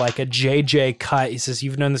possibility of like a J.J. cut. He says,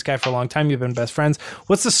 "You've known this guy for a long time. You've been best friends.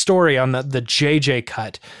 What's the story on the J.J.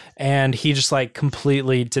 cut?" And he just like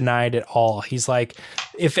completely denied it all. He's like,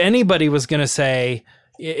 if anybody was going to say,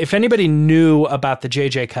 if anybody knew about the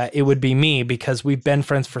JJ cut, it would be me, because we've been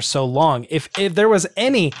friends for so long. If there was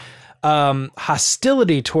any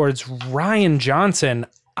hostility towards Rian Johnson,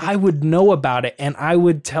 I would know about it, and I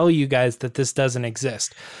would tell you guys that this doesn't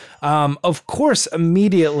exist. Of course,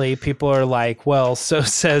 immediately people are like, well, so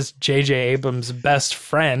says J.J. Abrams' best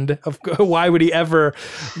friend. Why would he ever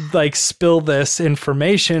like spill this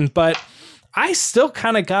information? But I still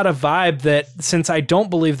kind of got a vibe that since I don't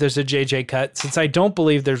believe there's a JJ cut, since I don't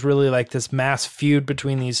believe there's really like this mass feud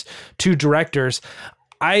between these two directors,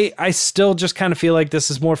 I still just kind of feel like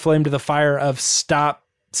this is more flame to the fire of stop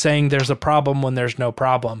saying there's a problem when there's no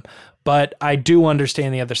problem. But I do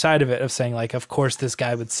understand the other side of it of saying, like, of course this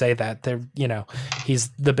guy would say that. They're, he's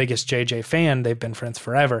the biggest JJ fan. They've been friends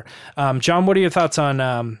forever. John, what are your thoughts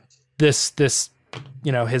on this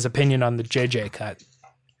his opinion on the JJ cut?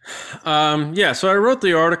 So I wrote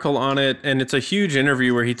the article on it, and it's a huge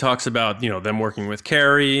interview where he talks about, them working with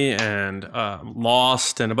Carrie and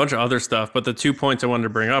Lost and a bunch of other stuff. But the 2 points I wanted to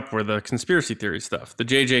bring up were the conspiracy theory stuff, the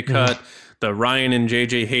JJ cut, the Ryan and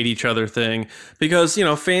JJ hate each other thing, because,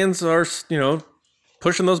 fans are,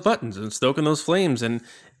 pushing those buttons and stoking those flames. And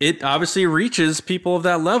it obviously reaches people of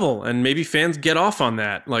that level. And maybe fans get off on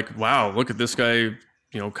that. Like, wow, look at this guy,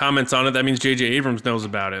 comments on it. That means JJ Abrams knows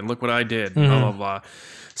about it. And look what I did, blah, blah, blah.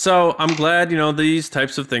 So I'm glad, these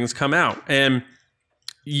types of things come out. And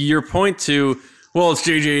your point to, well, it's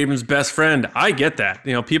J.J. Abrams' best friend. I get that.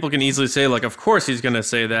 People can easily say, like, of course he's going to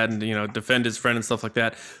say that and, defend his friend and stuff like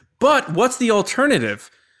that. But what's the alternative?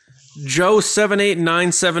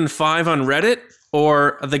 Joe78975 on Reddit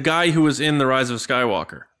or the guy who was in The Rise of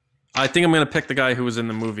Skywalker? I think I'm going to pick the guy who was in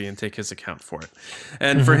the movie and take his account for it.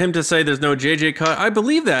 And for him to say there's no JJ cut, I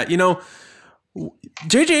believe that.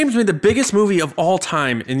 J.J. Abrams made the biggest movie of all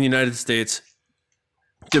time in the United States,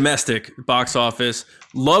 domestic box office,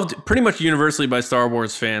 loved pretty much universally by Star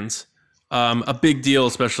Wars fans. A big deal,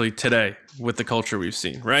 especially today with the culture we've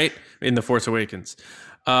seen, right? In The Force Awakens.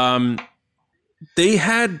 He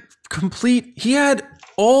had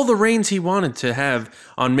all the reins he wanted to have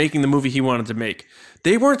on making the movie he wanted to make.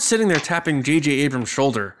 They weren't sitting there tapping J.J. Abrams'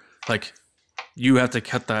 shoulder like, you have to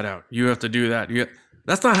cut that out. You have to do that.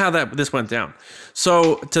 That's not how this went down.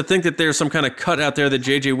 So to think that there's some kind of cut out there that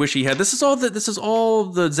JJ wish he had, this is all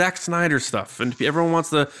the Zack Snyder stuff, and everyone wants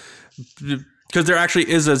because there actually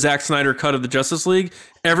is a Zack Snyder cut of the Justice League.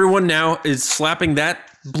 Everyone now is slapping that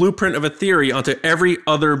blueprint of a theory onto every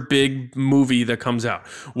other big movie that comes out.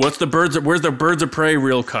 Where's the Birds of Prey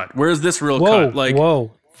real cut? Where's this real cut?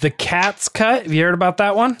 Whoa, the Cats cut. Have you heard about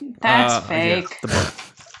that one? That's fake.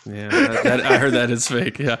 That I heard that is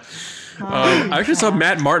fake. Yeah. I actually saw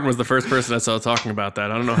Matt Martin was the first person I saw talking about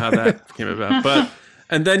that. I don't know how that came about, but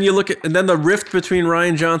and then you look at the rift between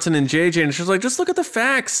Rian Johnson and JJ, and it's just like, just look at the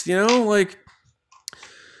facts, like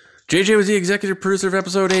JJ was the executive producer of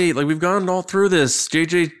episode 8. Like, we've gone all through this.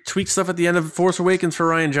 JJ tweaked stuff at the end of Force Awakens for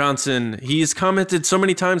Rian Johnson. He's commented so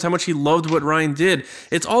many times how much he loved what Rian did.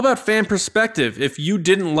 It's all about fan perspective. If you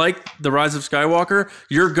didn't like The Rise of Skywalker,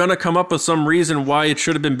 you're going to come up with some reason why it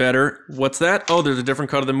should have been better. What's that? Oh, there's a different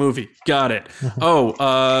cut of the movie. Got it.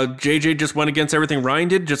 JJ just went against everything Rian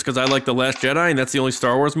did just because I like The Last Jedi, and that's the only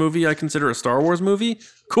Star Wars movie I consider a Star Wars movie.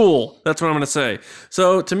 Cool. That's what I'm going to say.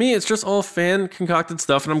 So to me, it's just all fan concocted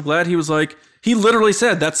stuff. And I'm glad he was like, he literally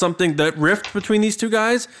said that's something, that rift between these two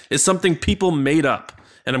guys is something people made up.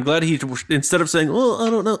 And I'm glad he, instead of saying, oh, I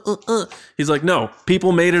don't know, he's like, no,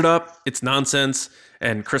 people made it up. It's nonsense.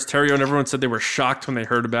 And Chris Terrio and everyone said they were shocked when they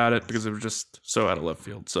heard about it because it was just so out of left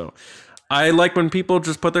field. So I like when people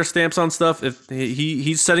just put their stamps on stuff. If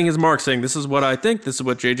he's setting his mark saying, this is what I think, this is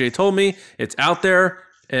what JJ told me, it's out there.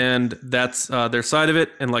 And that's their side of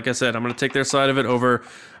it. And like I said, I'm going to take their side of it over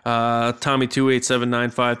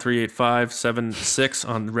Tommy287953856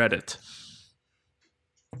 on Reddit.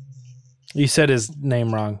 You said his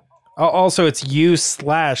name wrong. Also, it's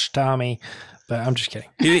you/Tommy, but I'm just kidding.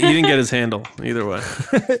 He didn't get his handle either way.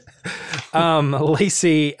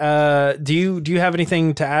 Lacey, do you have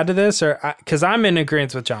anything to add to this, or because I'm in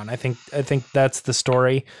agreement with John? I think that's the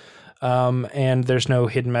story, and there's no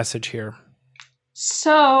hidden message here.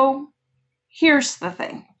 So, here's the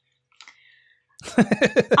thing.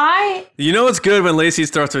 It's good when Lacey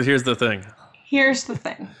starts with "here's the thing." Here's the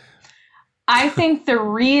thing. I think the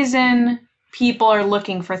reason people are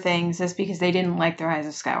looking for things is because they didn't like The Rise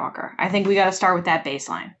of Skywalker. I think we got to start with that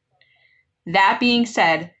baseline. That being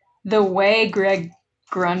said, the way Greg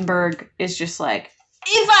Grunberg is just like,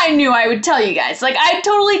 if I knew, I would tell you guys. Like, I'd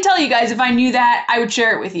totally tell you guys if I knew that, I would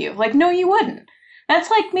share it with you. Like, no, you wouldn't.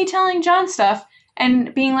 That's like me telling John stuff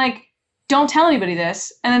and being like, don't tell anybody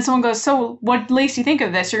this. And then someone goes, so what did Lacey think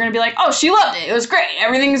of this? You're going to be like, oh, she loved it. It was great.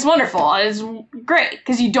 Everything is wonderful. It's great.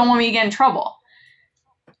 Because you don't want me to get in trouble.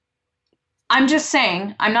 I'm just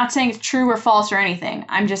saying, I'm not saying it's true or false or anything.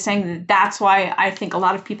 I'm just saying that that's why I think a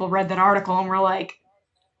lot of people read that article and were like,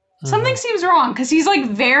 something seems wrong. Because he's like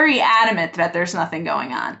very adamant that there's nothing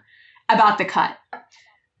going on about the cut.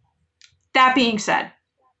 That being said,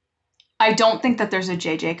 I don't think that there's a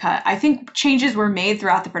JJ cut. I think changes were made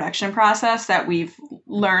throughout the production process that we've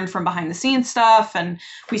learned from behind the scenes stuff, and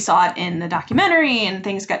we saw it in the documentary and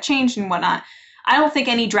things got changed and whatnot. I don't think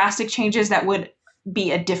any drastic changes that would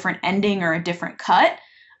be a different ending or a different cut.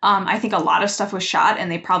 I think a lot of stuff was shot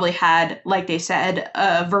and they probably had, like they said,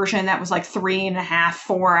 a version that was like 3.5,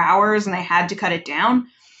 4 hours and they had to cut it down.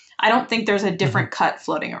 I don't think there's a different cut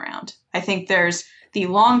floating around. I think there's the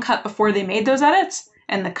long cut before they made those edits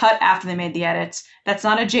and the cut after they made the edits. That's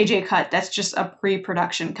not a JJ cut. That's just a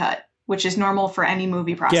pre-production cut, which is normal for any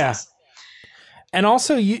movie process. Yeah. And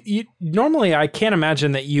also, you normally, I can't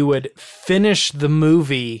imagine that you would finish the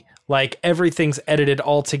movie like everything's edited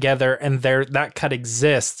all together and that cut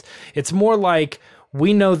exists. It's more like,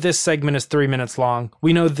 we know this segment is 3 minutes long.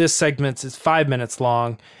 We know this segment is 5 minutes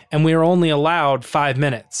long, and we are only allowed 5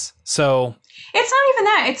 minutes. So it's not even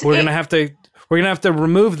that. We're gonna have to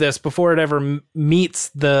remove this before it ever meets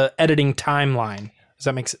the editing timeline. Does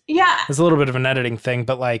that make sense? Yeah. It's a little bit of an editing thing,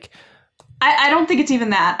 but like, I don't think it's even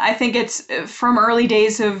that. I think it's from early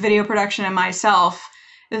days of video production and myself,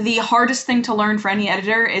 the hardest thing to learn for any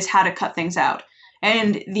editor is how to cut things out.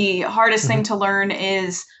 And the hardest thing to learn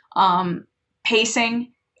is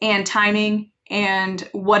pacing and timing and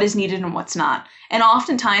what is needed and what's not. And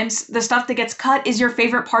oftentimes the stuff that gets cut is your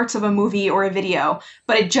favorite parts of a movie or a video,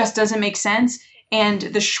 but it just doesn't make sense. And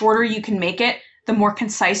the shorter you can make it, the more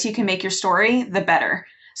concise you can make your story, the better.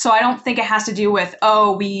 So I don't think it has to do with,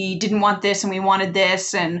 oh, we didn't want this and we wanted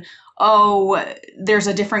this, and oh, there's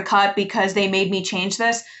a different cut because they made me change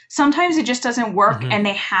this. Sometimes it just doesn't work and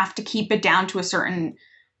they have to keep it down to a certain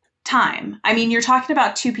time. I mean, you're talking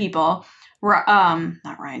about two people,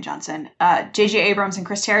 not Rian Johnson, J.J. Abrams and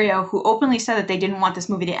Chris Terrio, who openly said that they didn't want this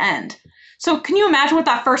movie to end. So can you imagine what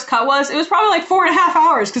that first cut was? It was probably like 4.5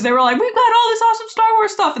 hours because they were like, we've got all this awesome Star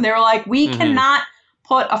Wars stuff. And they were like, we cannot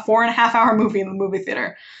put a 4.5 hour movie in the movie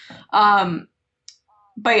theater.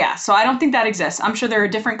 But yeah, so I don't think that exists. I'm sure there are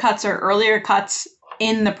different cuts or earlier cuts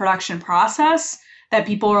in the production process that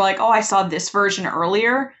people are like, oh, I saw this version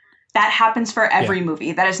earlier. That happens for every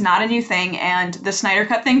movie. That is not a new thing. And the Snyder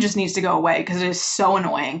Cut thing just needs to go away because it is so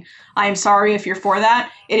annoying. I am sorry if you're for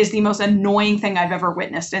that. It is the most annoying thing I've ever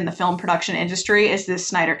witnessed in the film production industry is this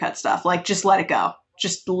Snyder Cut stuff. Like, just let it go.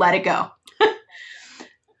 Just let it go.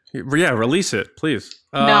 Yeah, release it, please.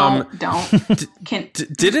 No, don't.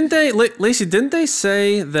 Didn't they, Lacey, didn't they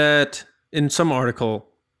say that in some article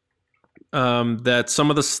that some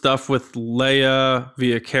of the stuff with Leia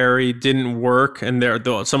via Carrie didn't work, and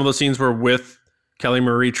some of those scenes were with Kelly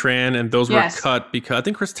Marie Tran, and those were cut because I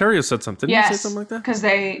think Chris Terrio said something. Didn't he say something like that? Because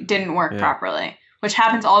they didn't work properly, which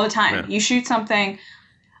happens all the time. Yeah. You shoot something.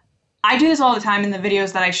 I do this all the time in the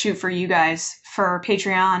videos that I shoot for you guys, for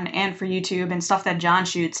Patreon and for YouTube and stuff that John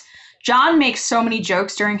shoots. John makes so many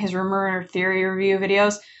jokes during his rumor theory review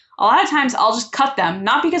videos. A lot of times I'll just cut them,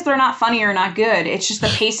 not because they're not funny or not good. It's just the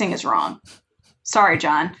pacing is wrong. Sorry,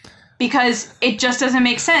 John. Because it just doesn't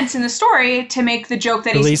make sense in the story to make the joke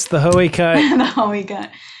that Release the Hoey cut. The Hoey cut.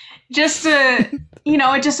 Just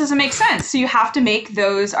it just doesn't make sense. So you have to make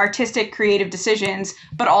those artistic, creative decisions,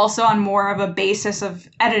 but also on more of a basis of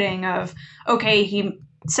editing of, okay, he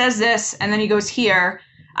says this and then he goes here.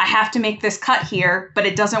 I have to make this cut here, but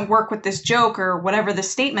it doesn't work with this joke or whatever the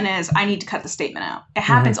statement is. I need to cut the statement out. It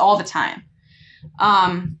happens all the time.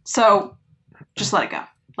 So just let it go.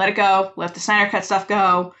 Let it go. Let the Snyder Cut stuff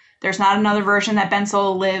go. There's not another version that Ben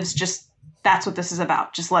Solo lives. Just, that's what this is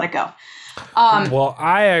about. Just let it go. Well,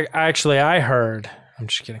 I heard, I'm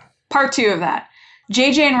just kidding. Part 2 of that.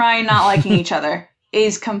 JJ and Ryan not liking each other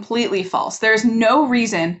is completely false. There's no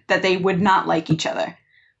reason that they would not like each other.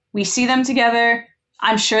 We see them together.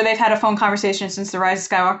 I'm sure they've had a phone conversation since The Rise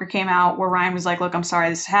of Skywalker came out where Ryan was like, look, I'm sorry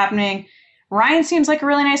this is happening. Ryan seems like a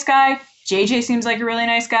really nice guy. JJ seems like a really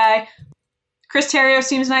nice guy. Chris Terrio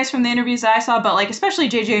seems nice from the interviews that I saw, but like especially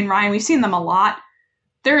JJ and Ryan, we've seen them a lot.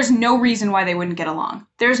 There is no reason why they wouldn't get along.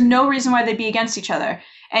 There's no reason why they'd be against each other.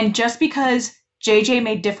 And just because JJ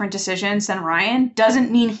made different decisions than Ryan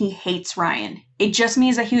doesn't mean he hates Ryan. It just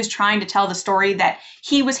means that he was trying to tell the story that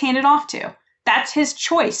he was handed off to. That's his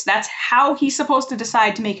choice. That's how he's supposed to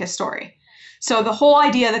decide to make his story. So the whole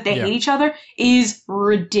idea that they hate each other is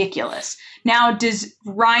ridiculous. Now, does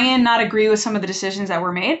Ryan not agree with some of the decisions that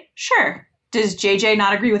were made? Sure. Does JJ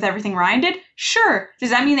not agree with everything Ryan did? Sure.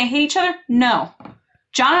 Does that mean they hate each other? No.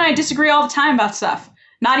 John and I disagree all the time about stuff.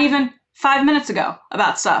 Not even 5 minutes ago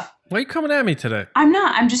about stuff. Why are you coming at me today? I'm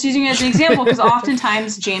not. I'm just using it as an example because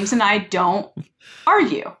oftentimes James and I don't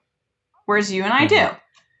argue, whereas you and I do.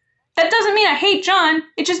 That doesn't mean I hate John.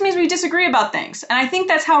 It just means we disagree about things. And I think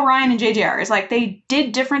that's how Ryan and JJ are. It's like they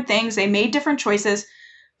did different things. They made different choices.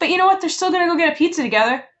 But you know what? They're still going to go get a pizza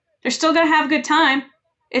together. They're still going to have a good time.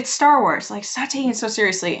 It's Star Wars. Like, stop taking it so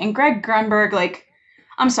seriously. And Greg Grunberg, like,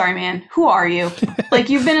 I'm sorry, man. Who are you? Like,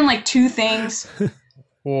 you've been in like 2 things.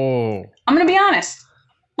 Whoa. I'm going to be honest.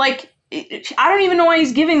 Like, I don't even know why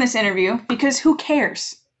he's giving this interview, because who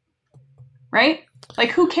cares? Right?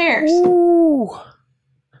 Like, who cares? Ooh.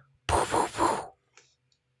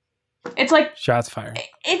 It's like shots fired.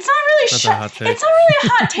 It's not really That's a hot take. It's not really a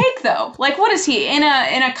hot take though. Like, what is he in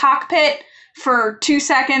a cockpit for 2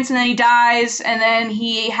 seconds and then he dies, and then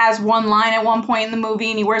he has one line at one point in the movie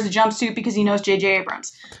and he wears a jumpsuit because he knows J.J.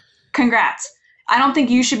 Abrams. Congrats. I don't think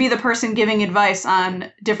you should be the person giving advice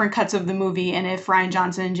on different cuts of the movie and if Rian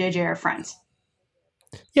Johnson and J.J. are friends.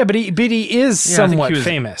 Yeah, but he is somewhat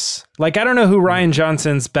famous. Like, I don't know who Rian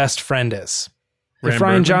Johnson's best friend is. If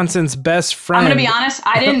Rian Johnson's best friend... I'm going to be honest,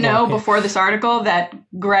 I didn't know before this article that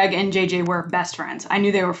Greg and JJ were best friends. I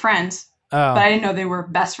knew they were friends, but I didn't know they were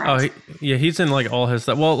best friends. He's in like all his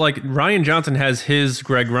stuff. Well, like Rian Johnson has his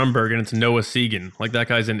Greg Grunberg and it's Noah Segan. Like that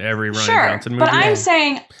guy's in every Rian Johnson movie. But I'm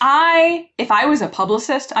saying if I was a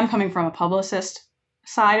publicist, I'm coming from a publicist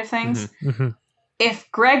side of things. Mm-hmm. Mm-hmm. If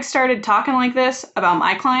Greg started talking like this about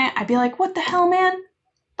my client, I'd be like, what the hell, man?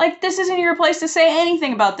 Like, this isn't your place to say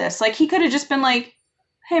anything about this. Like, he could have just been like,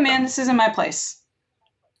 hey, man, this isn't my place.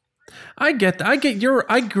 I get that.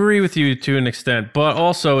 I agree with you to an extent, but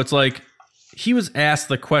also it's like he was asked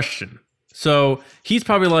the question. So he's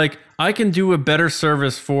probably like, I can do a better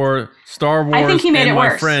service for Star Wars I think he made and it my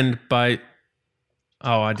worse. friend by...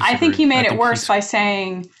 Oh, I disagree. I think he made it worse by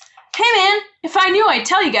saying, hey, man, if I knew, I'd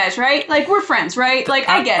tell you guys, right? Like, we're friends, right? Like,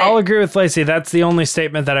 I get it. I'll agree with Lacey. That's the only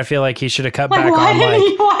statement that I feel like he should have cut back on.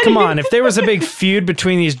 Like, come on, if there was a big feud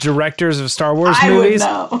between these directors of Star Wars movies,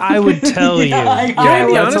 I would tell you.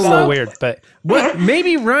 That's a little weird, but...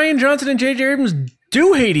 Maybe Rian Johnson and J.J. Abrams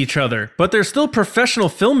do hate each other, but they're still professional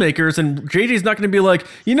filmmakers, and JJ's not going to be like,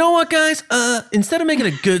 you know what, guys? Instead of making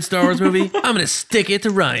a good Star Wars movie, I'm going to stick it to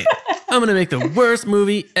Rian. I'm going to make the worst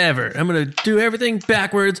movie ever. I'm going to do everything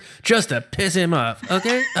backwards just to piss him off.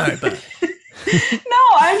 Okay? All right, bye. No,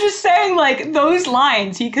 I'm just saying, like, those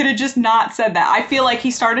lines, he could have just not said that. I feel like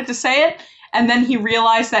he started to say it, and then he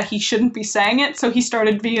realized that he shouldn't be saying it, so he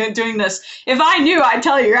started doing this. If I knew, I'd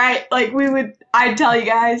tell you, right? Like, I'd tell you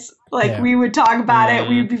guys. Like, we would talk about it,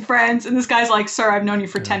 we'd be friends. And this guy's like, sir, I've known you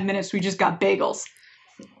for 10 minutes. We just got bagels.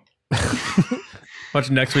 Watch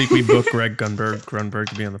next week we book Greg Grunberg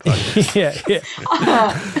to be on the podcast.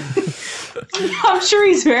 I'm sure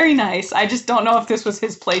he's very nice. I just don't know if this was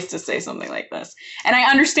his place to say something like this. And I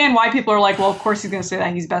understand why people are like, well, of course he's going to say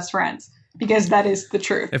that he's best friends. Because that is the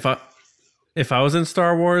truth. If I was in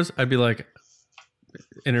Star Wars, I'd be like,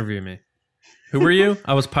 interview me. Who were you?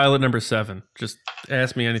 I was pilot number 7. Just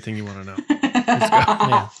ask me anything you want to know. Let's go.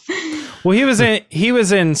 Yeah. Well, he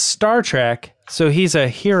was in Star Trek, so he's a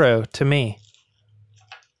hero to me.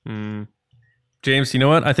 James, you know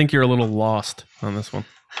what? I think you're a little lost on this one.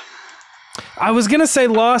 I was going to say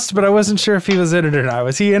Lost, but I wasn't sure if he was in it or not.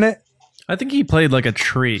 Was he in it? I think he played like a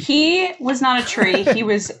tree. He was not a tree. He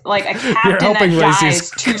was like a captain that dies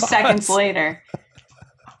 2 seconds later.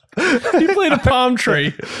 He played a palm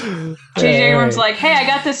tree. J.J. Abrams like, hey, I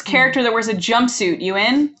got this character that wears a jumpsuit. You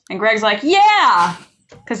in? And Greg's like, yeah!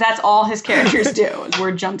 Because that's all his characters do, is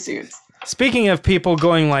wear jumpsuits. Speaking of people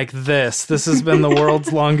going like this has been the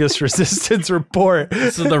world's longest resistance report.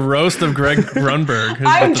 This is the roast of Greg Grunberg.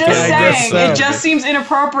 I'm just saying, it just seems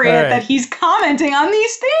inappropriate that he's commenting on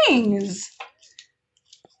these things.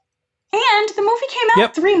 And the movie came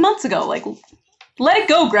out 3 months ago. Like, let it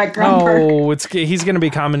go, Greg Grunberg. Oh, he's going to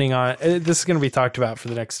be commenting on this is going to be talked about for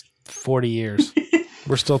the next 40 years.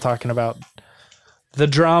 We're still talking about the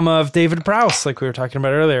drama of David Prowse, like we were talking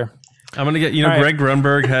about earlier. I'm going to get, Greg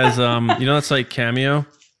Grunberg has, that site Cameo?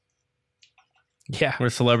 Yeah. Where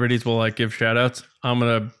celebrities will like give shout outs. I'm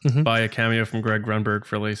going to buy a cameo from Greg Grunberg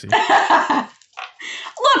for Lacey.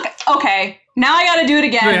 Look, okay. Now I got to do it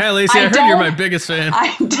again. Hey, Lacey, I heard you're my biggest fan.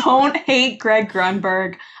 I don't hate Greg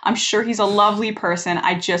Grunberg. I'm sure he's a lovely person.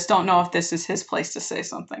 I just don't know if this is his place to say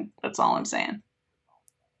something. That's all I'm saying.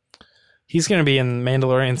 He's going to be in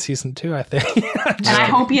Mandalorian season 2, I think. And I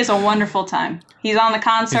hope he has a wonderful time. He's on the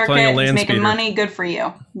con circuit. He's making money. Good for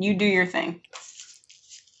you. You do your thing.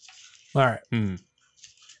 All right.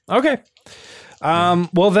 Okay.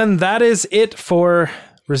 Well, then that is it for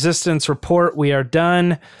Resistance Report. We are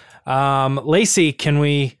done. Lacey, can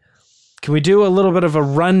we do a little bit of a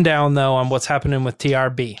rundown, though, on what's happening with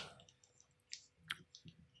TRB?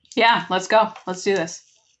 Yeah, let's go. Let's do this.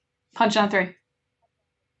 Punch on 3.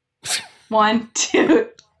 1, 2,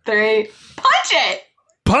 3. Punch it!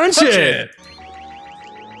 Punch it!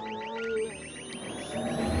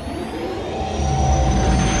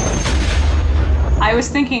 I was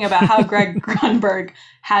thinking about how Greg Grunberg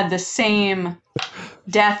had the same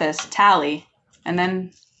death as Tally, and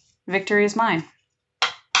then victory is mine.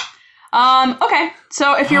 Okay,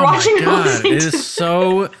 so if you're watching or listening it to is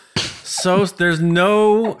so there's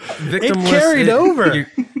no victimless. It carried over.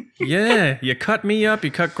 You cut me up,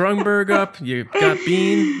 you cut Grunberg up, you got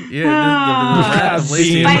Biehn. Yeah, the wrath of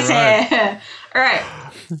Lacey Biehn. has arrived. All right.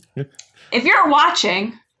 If you're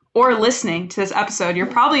watching or listening to this episode, you're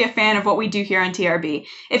probably a fan of what we do here on TRB.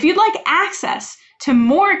 If you'd like access to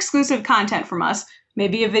more exclusive content from us,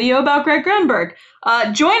 maybe a video about Greg Grunberg,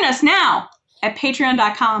 join us now at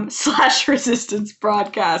patreon.com/resistance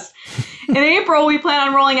broadcast. In April, we plan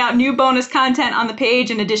on rolling out new bonus content on the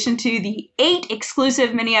page in addition to the 8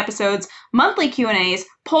 exclusive mini episodes, monthly Q&As,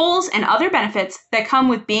 polls, and other benefits that come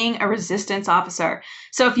with being a resistance officer.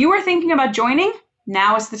 So if you are thinking about joining,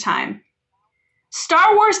 now is the time.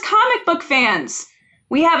 Star Wars comic book fans,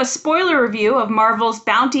 we have a spoiler review of Marvel's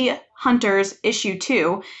Bounty Hunters issue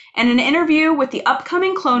 2 and an interview with the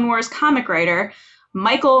upcoming Clone Wars comic writer,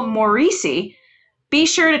 Michael Morisi. Be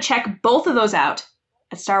sure to check both of those out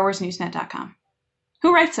at StarWarsNewsNet.com.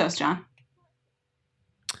 Who writes those, John?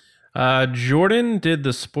 Jordan did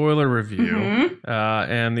the spoiler review, Mm-hmm.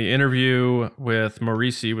 and the interview with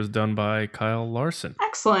Morisi was done by Kyle Larson.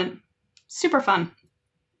 Excellent. Super fun.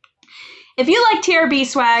 If you like TRB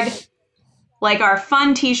swag, like our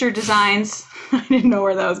fun t-shirt designs, I didn't know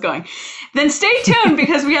where that was going, then stay tuned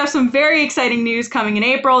because we have some very exciting news coming in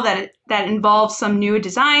April that involves some new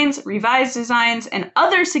designs, revised designs, and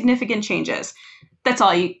other significant changes. That's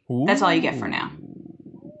all you get for now.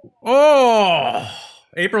 Oh,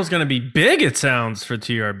 April's going to be big, it sounds, for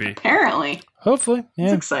TRB. Apparently. Hopefully.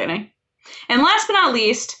 It's Yeah. exciting. And last but not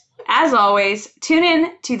least, as always, tune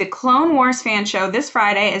in to the Clone Wars fan show this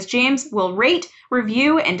Friday as James will rate,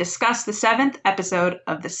 review, and discuss the 7th episode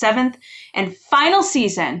of the 7th and final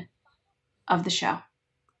season of the show.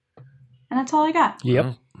 And that's all I got. Yep.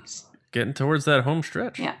 Well, getting towards that home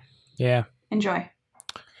stretch. Yeah. Yeah. Enjoy.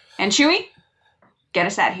 And Chewie, get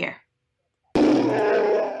us out of here.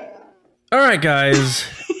 All right, guys.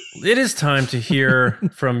 It is time to hear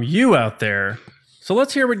from you out there. So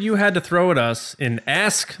let's hear what you had to throw at us in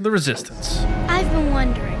Ask the Resistance. I've been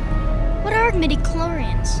wondering, what are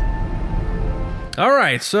midichlorians? All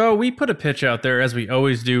right, so we put a pitch out there, as we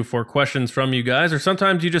always do, for questions from you guys, or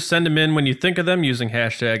sometimes you just send them in when you think of them using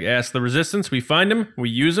hashtag #AskTheResistance. We find them, we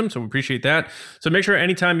use them, so we appreciate that. So make sure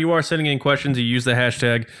anytime you are sending in questions, you use the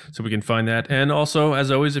hashtag so we can find that. And also,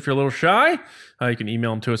 as always, if you're a little shy, you can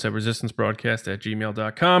email them to us at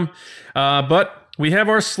resistancebroadcast@gmail.com. But we have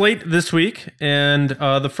our slate this week, and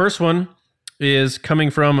the first one is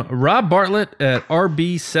coming from Rob Bartlett at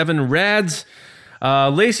RB7Rads.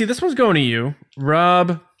 Lacey, this one's going to you.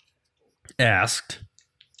 Rob asked,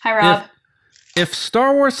 Hi, Rob. if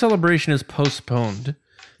Star Wars Celebration is postponed,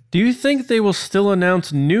 do you think they will still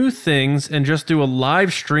announce new things and just do a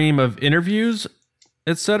live stream of interviews,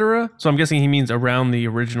 etc.? So I'm guessing he means around the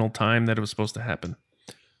original time that it was supposed to happen.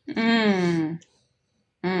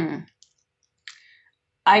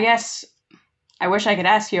 I guess I wish I could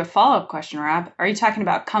ask you a follow-up question, Rob. Are you talking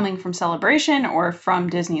about coming from Celebration or from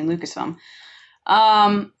Disney and Lucasfilm?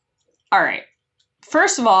 All right.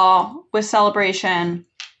 First of all, with Celebration,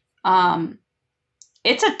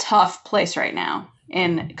 it's a tough place right now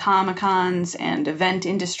in Comic-Cons and event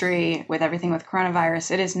industry with everything with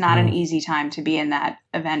coronavirus. It is not an easy time to be in that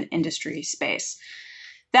event industry space.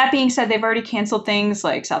 That being said, they've already canceled things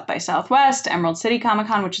like South by Southwest, Emerald City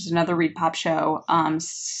Comic-Con, which is another Reed Pop show.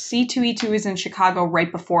 C2E2 is in Chicago right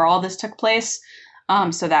before all this took place.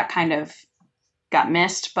 So that kind of got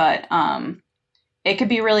missed, but it could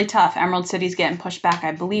be really tough. Emerald City's getting pushed back,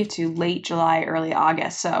 I believe, to late July, early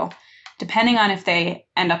August. So depending on if they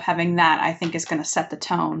end up having that, I think is going to set the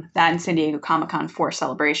tone. That and San Diego Comic-Con for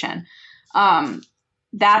Celebration.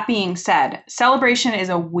 That being said, Celebration is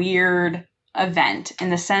a weird event in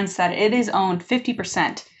the sense that it is owned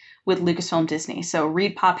 50% with Lucasfilm Disney. So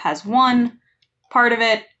Reed Pop has one part of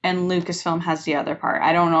it and Lucasfilm has the other part.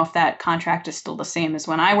 I don't know if that contract is still the same as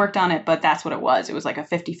when I worked on it, but that's what it was. It was like a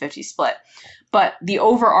 50-50 split. But the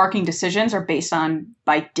overarching decisions are based on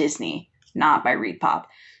by Disney, not by Reed Pop.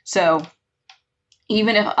 So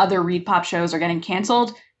even if other Reed Pop shows are getting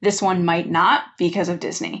canceled, this one might not because of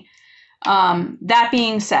Disney. That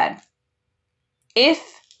being said,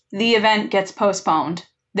 if the event gets postponed,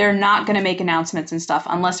 they're not going to make announcements and stuff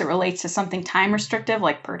unless it relates to something time restrictive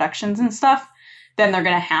like productions and stuff. Then they're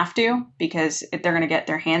going to have to because they're going to get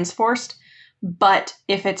their hands forced. But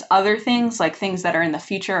if it's other things, like things that are in the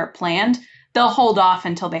future or planned, they'll hold off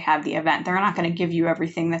until they have the event. They're not going to give you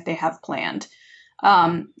everything that they have planned.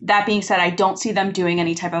 That being said, I don't see them doing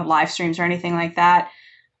any type of live streams or anything like that.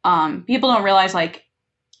 People don't realize like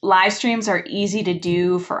live streams are easy to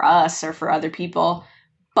do for us or for other people.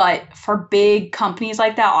 But for big companies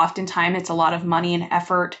like that, oftentimes it's a lot of money and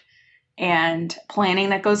effort and planning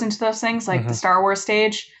that goes into those things, like the Star Wars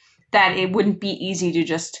stage, that it wouldn't be easy to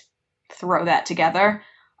just throw that together.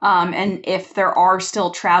 And if there are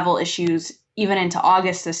still travel issues, even into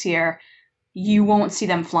August this year, you won't see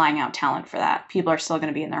them flying out talent for that. People are still going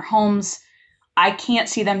to be in their homes. I can't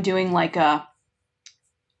see them doing like a,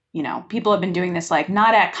 people have been doing this like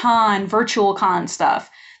not at con, virtual con stuff.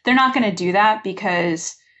 They're not going to do that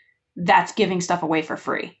because that's giving stuff away for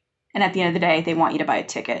free. And at the end of the day, they want you to buy a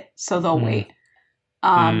ticket. So they'll wait.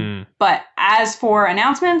 But as for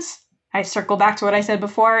announcements, I circle back to what I said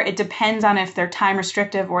before. It depends on if they're time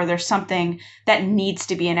restrictive or there's something that needs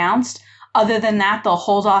to be announced. Other than that, they'll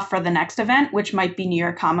hold off for the next event, which might be New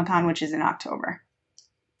York Comic Con, which is in October.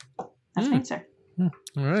 That's my answer. All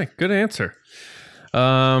right. Good answer.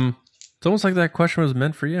 It's almost like that question was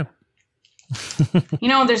meant for you.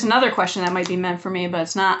 There's another question that might be meant for me, but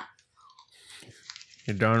it's not.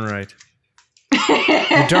 You're darn right.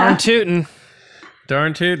 You're darn tootin'.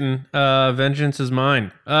 Darn tootin'. Vengeance is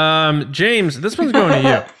mine. James, this one's going to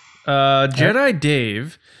you. Jedi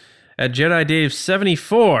Dave at Jedi Dave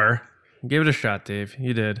 74. Give it a shot, Dave.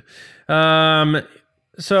 You did.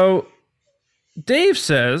 So Dave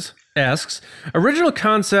asks, original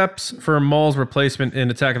concepts for Maul's replacement in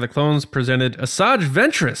Attack of the Clones presented Asajj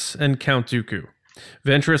Ventress and Count Dooku.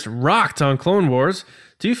 Ventress rocked on Clone Wars.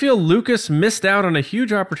 Do you feel Lucas missed out on a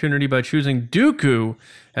huge opportunity by choosing Dooku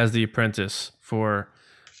as the apprentice for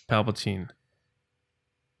Palpatine?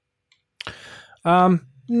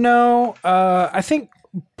 No. I think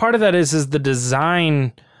part of that is the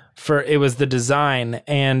design. It was the design,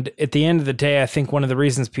 and at the end of the day, I think one of the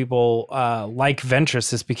reasons people like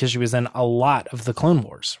Ventress is because she was in a lot of the Clone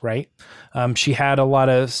Wars, right? She had a lot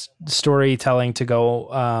of storytelling to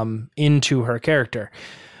go into her character,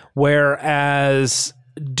 whereas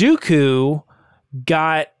Dooku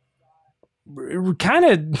got kind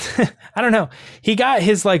of, I don't know, he got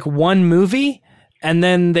his like one movie, and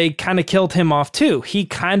then they kind of killed him off too. He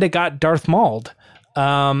kind of got Darth Mauled.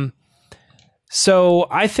 So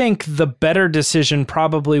I think the better decision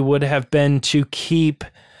probably would have been to keep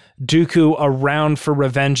Dooku around for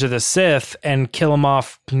Revenge of the Sith and kill him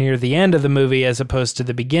off near the end of the movie as opposed to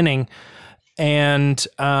the beginning. And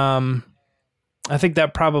I think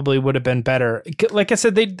that probably would have been better. Like I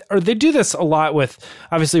said, they do this a lot with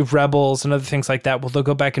obviously Rebels and other things like that. Well, they'll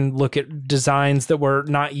go back and look at designs that were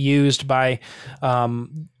not used by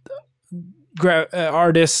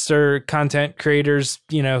artists or content creators,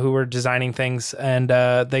 who were designing things, and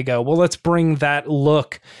they go, well, let's bring that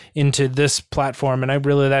look into this platform. And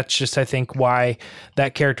that's just, I think, why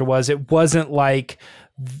that character it wasn't like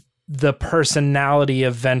the personality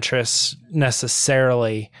of Ventress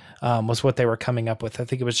necessarily was what they were coming up with. I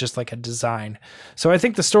think it was just like a design. So I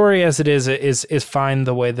think the story as it is fine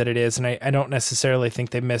the way that it is. And I don't necessarily think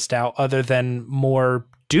they missed out other than more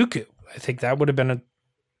Dooku. I think that would have been a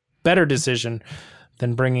better decision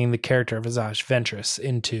than bringing the character of Asajj Ventress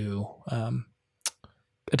into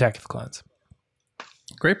Attack of the Clones.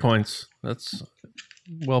 Great points. That's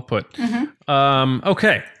well put.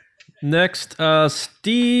 Okay. Next,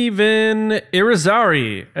 Steven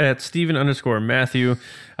Irizarry at Steven_Matthew.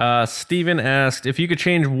 Steven asked if you could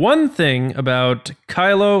change one thing about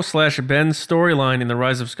Kylo/Ben's storyline in the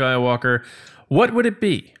Rise of Skywalker, what would it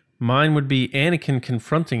be? Mine would be Anakin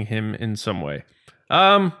confronting him in some way.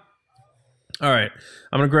 All right,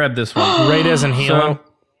 I'm gonna grab this one. Rey doesn't heal him.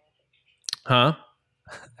 Huh?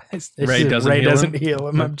 Rey doesn't heal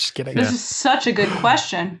him. I'm just kidding. This is such a good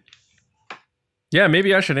question. Yeah,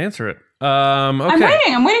 maybe I should answer it. Okay.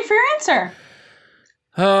 I'm waiting for your answer.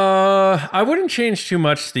 I wouldn't change too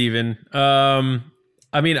much, Steven.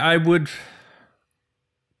 I mean, I would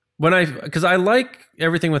because I like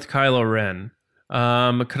everything with Kylo Ren.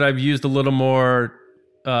 Could I have used a little more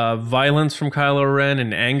violence from Kylo Ren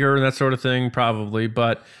and anger and that sort of thing? Probably,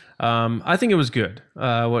 but I think it was good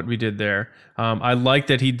what we did there. I like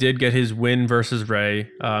that he did get his win versus Rey.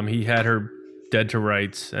 He had her dead to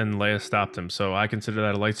rights and Leia stopped him, so I consider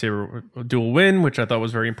that a lightsaber dual win, which I thought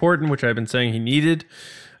was very important, which I've been saying he needed.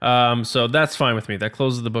 So that's fine with me. That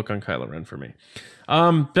closes the book on Kylo Ren for me.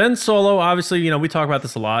 Ben Solo, obviously, we talk about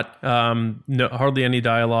this a lot. Hardly any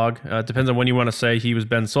dialogue. Depends on when you want to say he was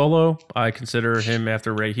Ben Solo. I consider him,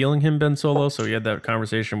 after Rey healing him, Ben Solo. So he had that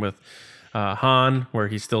conversation with Han, where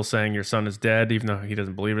he's still saying your son is dead, even though he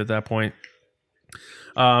doesn't believe it at that point.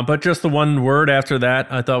 But just the one word after that,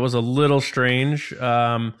 I thought was a little strange.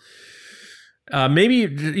 Maybe,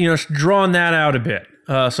 drawing that out a bit.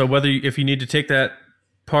 So if you need to take that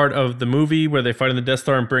part of the movie where they fight on the Death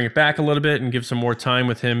Star and bring it back a little bit and give some more time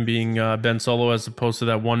with him being Ben Solo as opposed to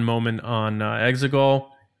that one moment on Exegol.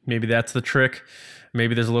 Maybe that's the trick.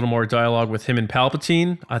 Maybe there's a little more dialogue with him and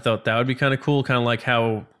Palpatine. I thought that would be kind of cool, kind of like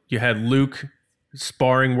how you had Luke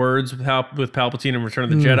sparring words with Palpatine in Return of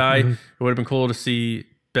the Jedi. It would have been cool to see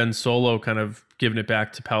Ben Solo kind of giving it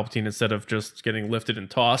back to Palpatine instead of just getting lifted and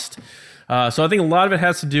tossed. So I think a lot of it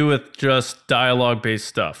has to do with just dialogue-based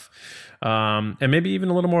stuff. And maybe even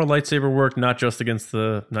a little more lightsaber work, not just against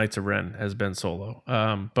the Knights of Ren as Ben Solo.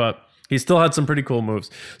 But he still had some pretty cool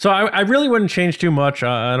moves. So I really wouldn't change too much.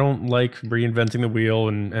 I don't like reinventing the wheel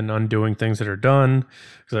and undoing things that are done,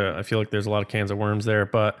 because I feel like there's a lot of cans of worms there.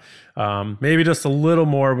 But maybe just a little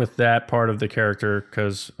more with that part of the character,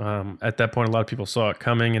 because at that point, a lot of people saw it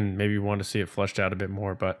coming and maybe wanted to see it fleshed out a bit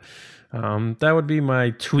more. But that would be my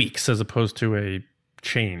tweaks as opposed to a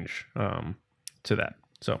change to that.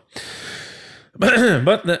 So,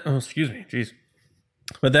 excuse me, jeez.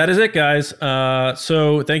 But that is it, guys.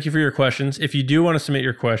 So thank you for your questions. If you do want to submit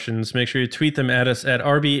your questions, make sure you tweet them at us at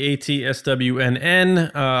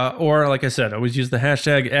RBATSWNN. Or, like I said, always use the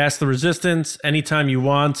hashtag AskTheResistance anytime you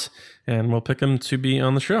want, and we'll pick them to be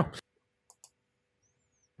on the show.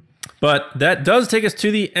 But that does take us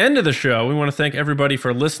to the end of the show. We want to thank everybody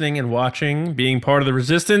for listening and watching, being part of the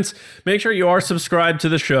Resistance. Make sure you are subscribed to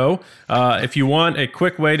the show. If you want a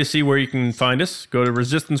quick way to see where you can find us, go to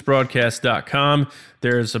resistancebroadcast.com.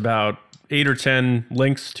 There's about 8 or 10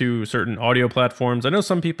 links to certain audio platforms. I know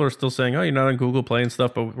some people are still saying, oh, you're not on Google Play and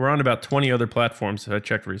stuff, but we're on about 20 other platforms that I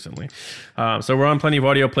checked recently. So we're on plenty of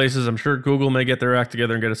audio places. I'm sure Google may get their act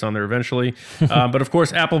together and get us on there eventually. But of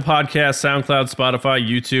course, Apple Podcasts, SoundCloud, Spotify,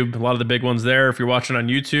 YouTube, a lot of the big ones there. If you're watching on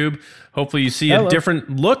YouTube, hopefully you see a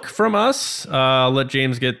different look from us. I'll let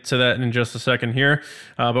James get to that in just a second here.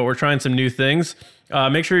 But we're trying some new things.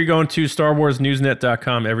 Make sure you're going to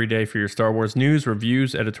StarWarsNewsNet.com every day for your Star Wars news,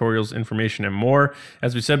 reviews, editorials, information, and more.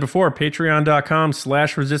 As we said before,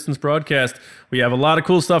 Patreon.com/Resistance Broadcast. We have a lot of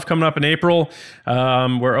cool stuff coming up in April.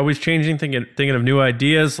 We're always changing, thinking of new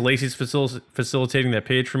ideas. Lacey's facilitating that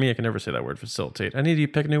page for me. I can never say that word, facilitate. I need to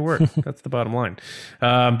pick a new word. That's the bottom line.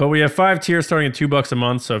 But we have 5 tiers starting at $2 a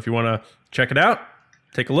month. So if you want to check it out,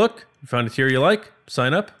 take a look. If you find a tier you like,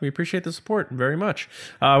 sign up. We appreciate the support very much.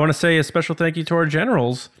 I want to say a special thank you to our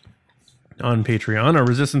generals on Patreon. Our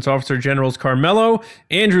Resistance Officer Generals Carmelo,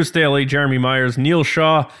 Andrew Staley, Jeremy Myers, Neil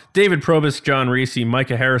Shaw, David Probus, John Reese,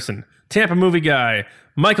 Micah Harrison, Tampa Movie Guy,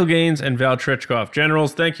 Michael Gaines, and Val Trechkoff.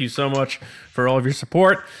 Generals, thank you so much for all of your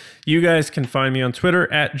support. You guys can find me on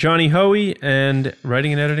Twitter at Johnny Hoey and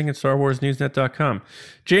writing and editing at StarWarsNewsNet.com.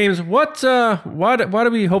 James, why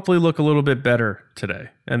do we hopefully look a little bit better today?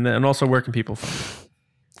 And also, where can people find you?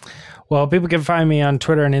 Well, people can find me on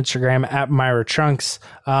Twitter and Instagram at Myra Trunks.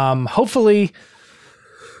 Hopefully,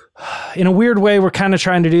 in a weird way, we're kind of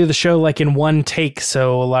trying to do the show like in one take.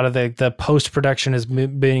 So a lot of the post-production is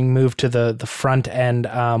being moved to the front end.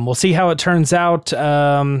 We'll see how it turns out.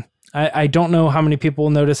 I don't know how many people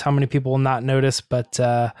will notice, how many people will not notice, but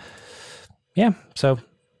yeah, so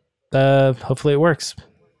hopefully it works.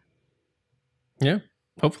 Yeah,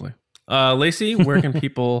 hopefully. Lacey, where can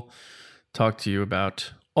people talk to you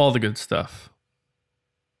about all the good stuff?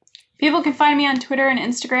 People can find me on Twitter and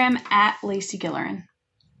Instagram at Lacey Gillerin.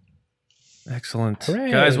 Excellent. Hooray.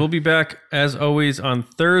 Guys, we'll be back as always on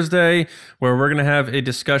Thursday, where we're going to have a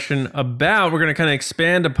discussion we're going to kind of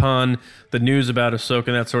expand upon the news about Ahsoka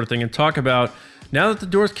and that sort of thing, and talk about, now that the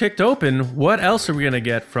door's kicked open, what else are we going to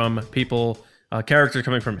get from people, characters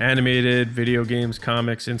coming from animated, video games,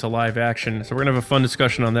 comics, into live action. So we're going to have a fun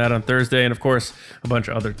discussion on that on Thursday, and of course, a bunch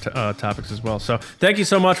of other topics as well. So thank you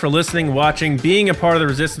so much for listening, watching, being a part of the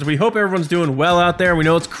Resistance. We hope everyone's doing well out there. We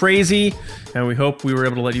know it's crazy, and we hope we were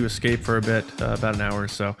able to let you escape for a bit, about an hour or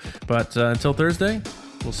so. But until Thursday,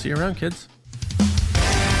 we'll see you around, kids.